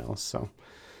anyone else. So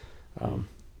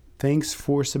thanks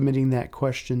for submitting that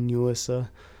question, Ulissa.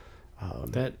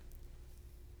 That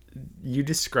you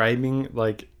describing,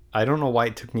 like, I don't know why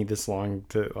it took me this long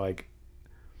to like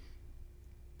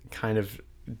kind of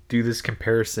do this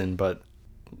comparison, but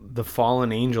the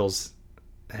fallen angels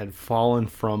had fallen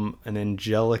from an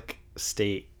angelic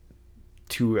state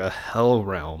to a hell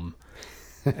realm.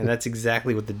 And that's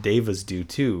exactly what the devas do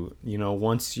too.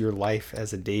 Once your life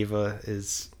as a deva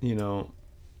is,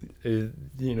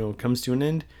 comes to an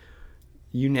end,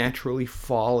 you naturally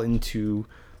fall into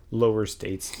lower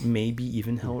states, maybe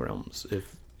even hell realms,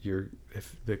 if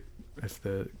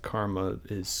the karma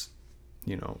is,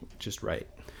 just right.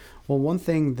 Well, one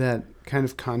thing that kind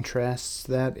of contrasts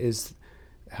that is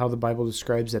how the Bible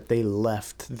describes that they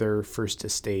left their first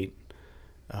estate.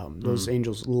 Those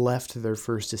angels left their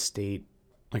first estate,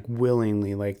 like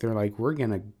willingly, like they're like,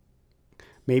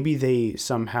 maybe they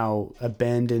somehow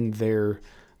abandoned their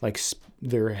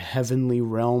heavenly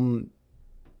realm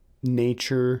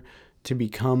nature to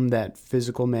become that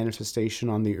physical manifestation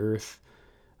on the earth.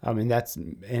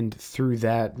 And through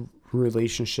that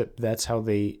relationship, that's how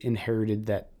they inherited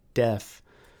that death.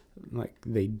 Like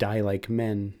they die like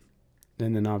men.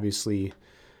 And then obviously,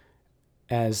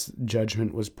 as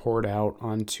judgment was poured out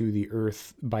onto the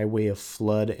earth by way of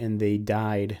flood and they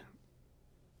died,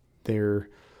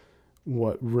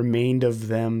 what remained of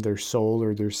them, their soul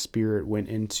or their spirit, went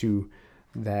into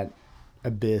that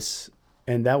abyss.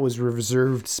 And that was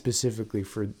reserved specifically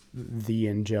for the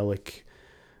angelic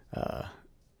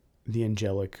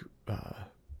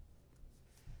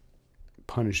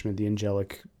punishment, the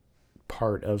angelic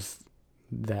part of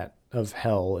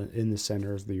hell in the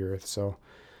center of the earth. So,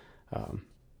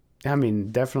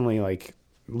 definitely like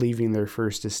leaving their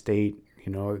first estate,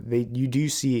 you do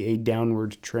see a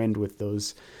downward trend with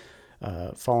those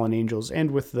fallen angels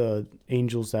and with the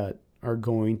angels that are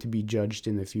going to be judged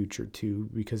in the future too,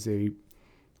 because they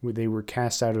were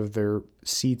cast out of their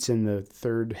seats in the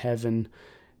third heaven.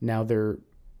 Now they're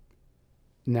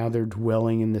now they're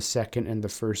dwelling in the second and the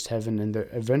first heaven, and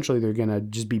eventually they're going to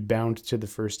just be bound to the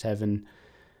first heaven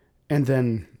and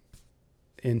then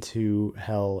into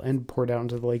hell and poured out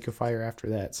into the lake of fire after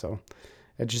that. So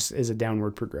it just is a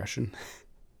downward progression.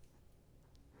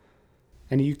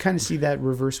 And you kind of see that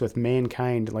reverse with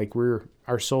mankind. Like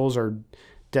our souls are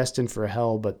destined for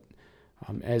hell, but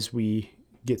as we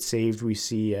get saved, we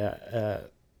see an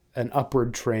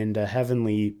upward trend, a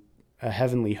heavenly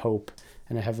hope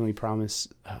and a heavenly promise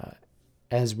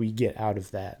as we get out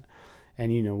of that.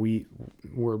 And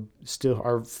we're still,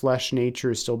 our flesh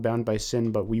nature is still bound by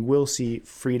sin, but we will see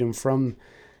freedom from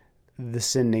the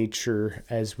sin nature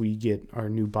as we get our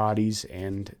new bodies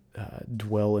and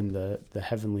dwell in the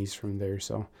heavenlies from there.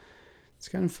 So it's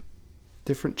kind of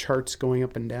different charts going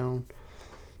up and down,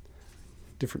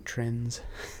 different trends.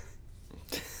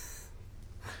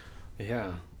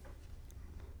 Yeah.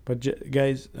 But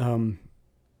guys,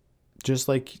 just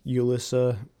like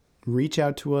Ulissa, reach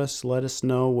out to us. Let us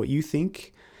know what you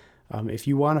think. If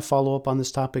you want to follow up on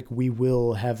this topic, we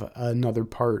will have another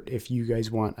part if you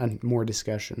guys want more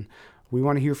discussion. We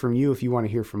want to hear from you if you want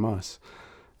to hear from us.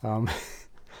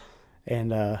 And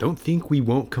don't think we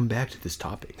won't come back to this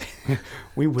topic.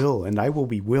 We will, and I will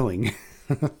be willing.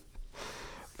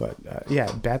 But yeah,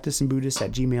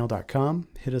 baptistandbuddhist@gmail.com.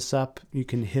 Hit us up. You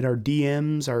can hit our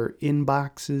DMs, our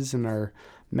inboxes, and our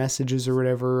messages or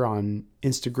whatever on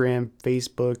Instagram,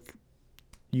 Facebook,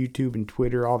 YouTube, and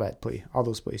Twitter, all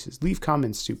those places. Leave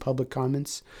comments too, public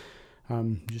comments.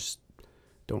 Just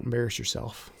don't embarrass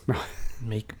yourself.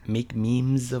 Make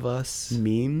memes of us.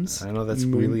 Memes? I know that's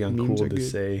really uncool to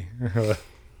say.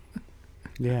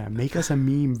 Yeah, make us a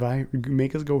meme.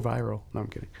 Make us go viral. No, I'm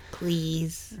kidding.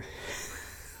 Please.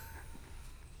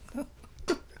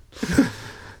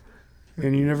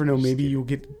 And you never know, maybe you'll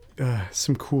get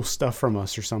some cool stuff from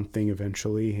us or something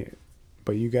eventually.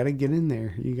 But you got to get in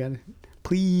there. You got to,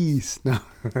 please. No.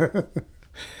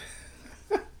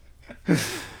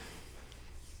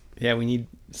 Yeah, we need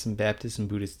some Baptist and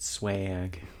Buddhist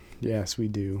swag. Yes, we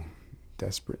do.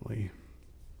 Desperately.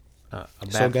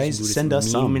 So guys, send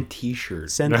us some. And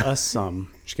t-shirt. Send us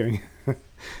some. Just kidding.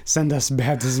 Send us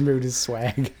Baptist and Buddhist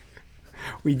swag.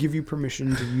 We give you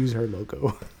permission to use our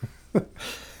logo.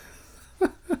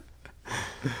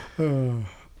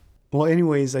 Well,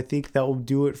 anyways, I think that will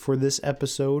do it for this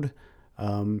episode.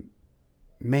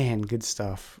 Man, good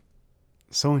stuff.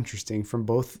 So interesting from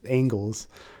both angles.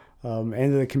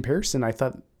 And the comparison, I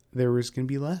thought there was going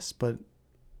to be less, but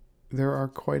there's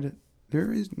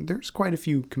quite a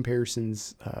few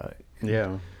comparisons.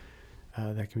 That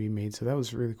can be made. So that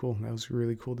was really cool. That was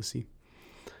really cool to see.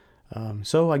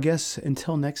 So I guess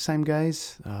until next time,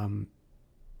 guys,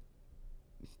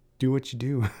 do what you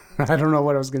do. I don't know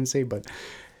what I was going to say, but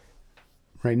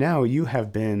right now you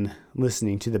have been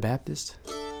listening to The Baptist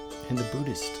and the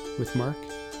Buddhist with Mark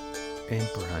and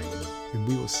Brian. And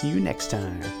we will see you next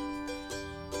time.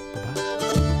 Bye-bye.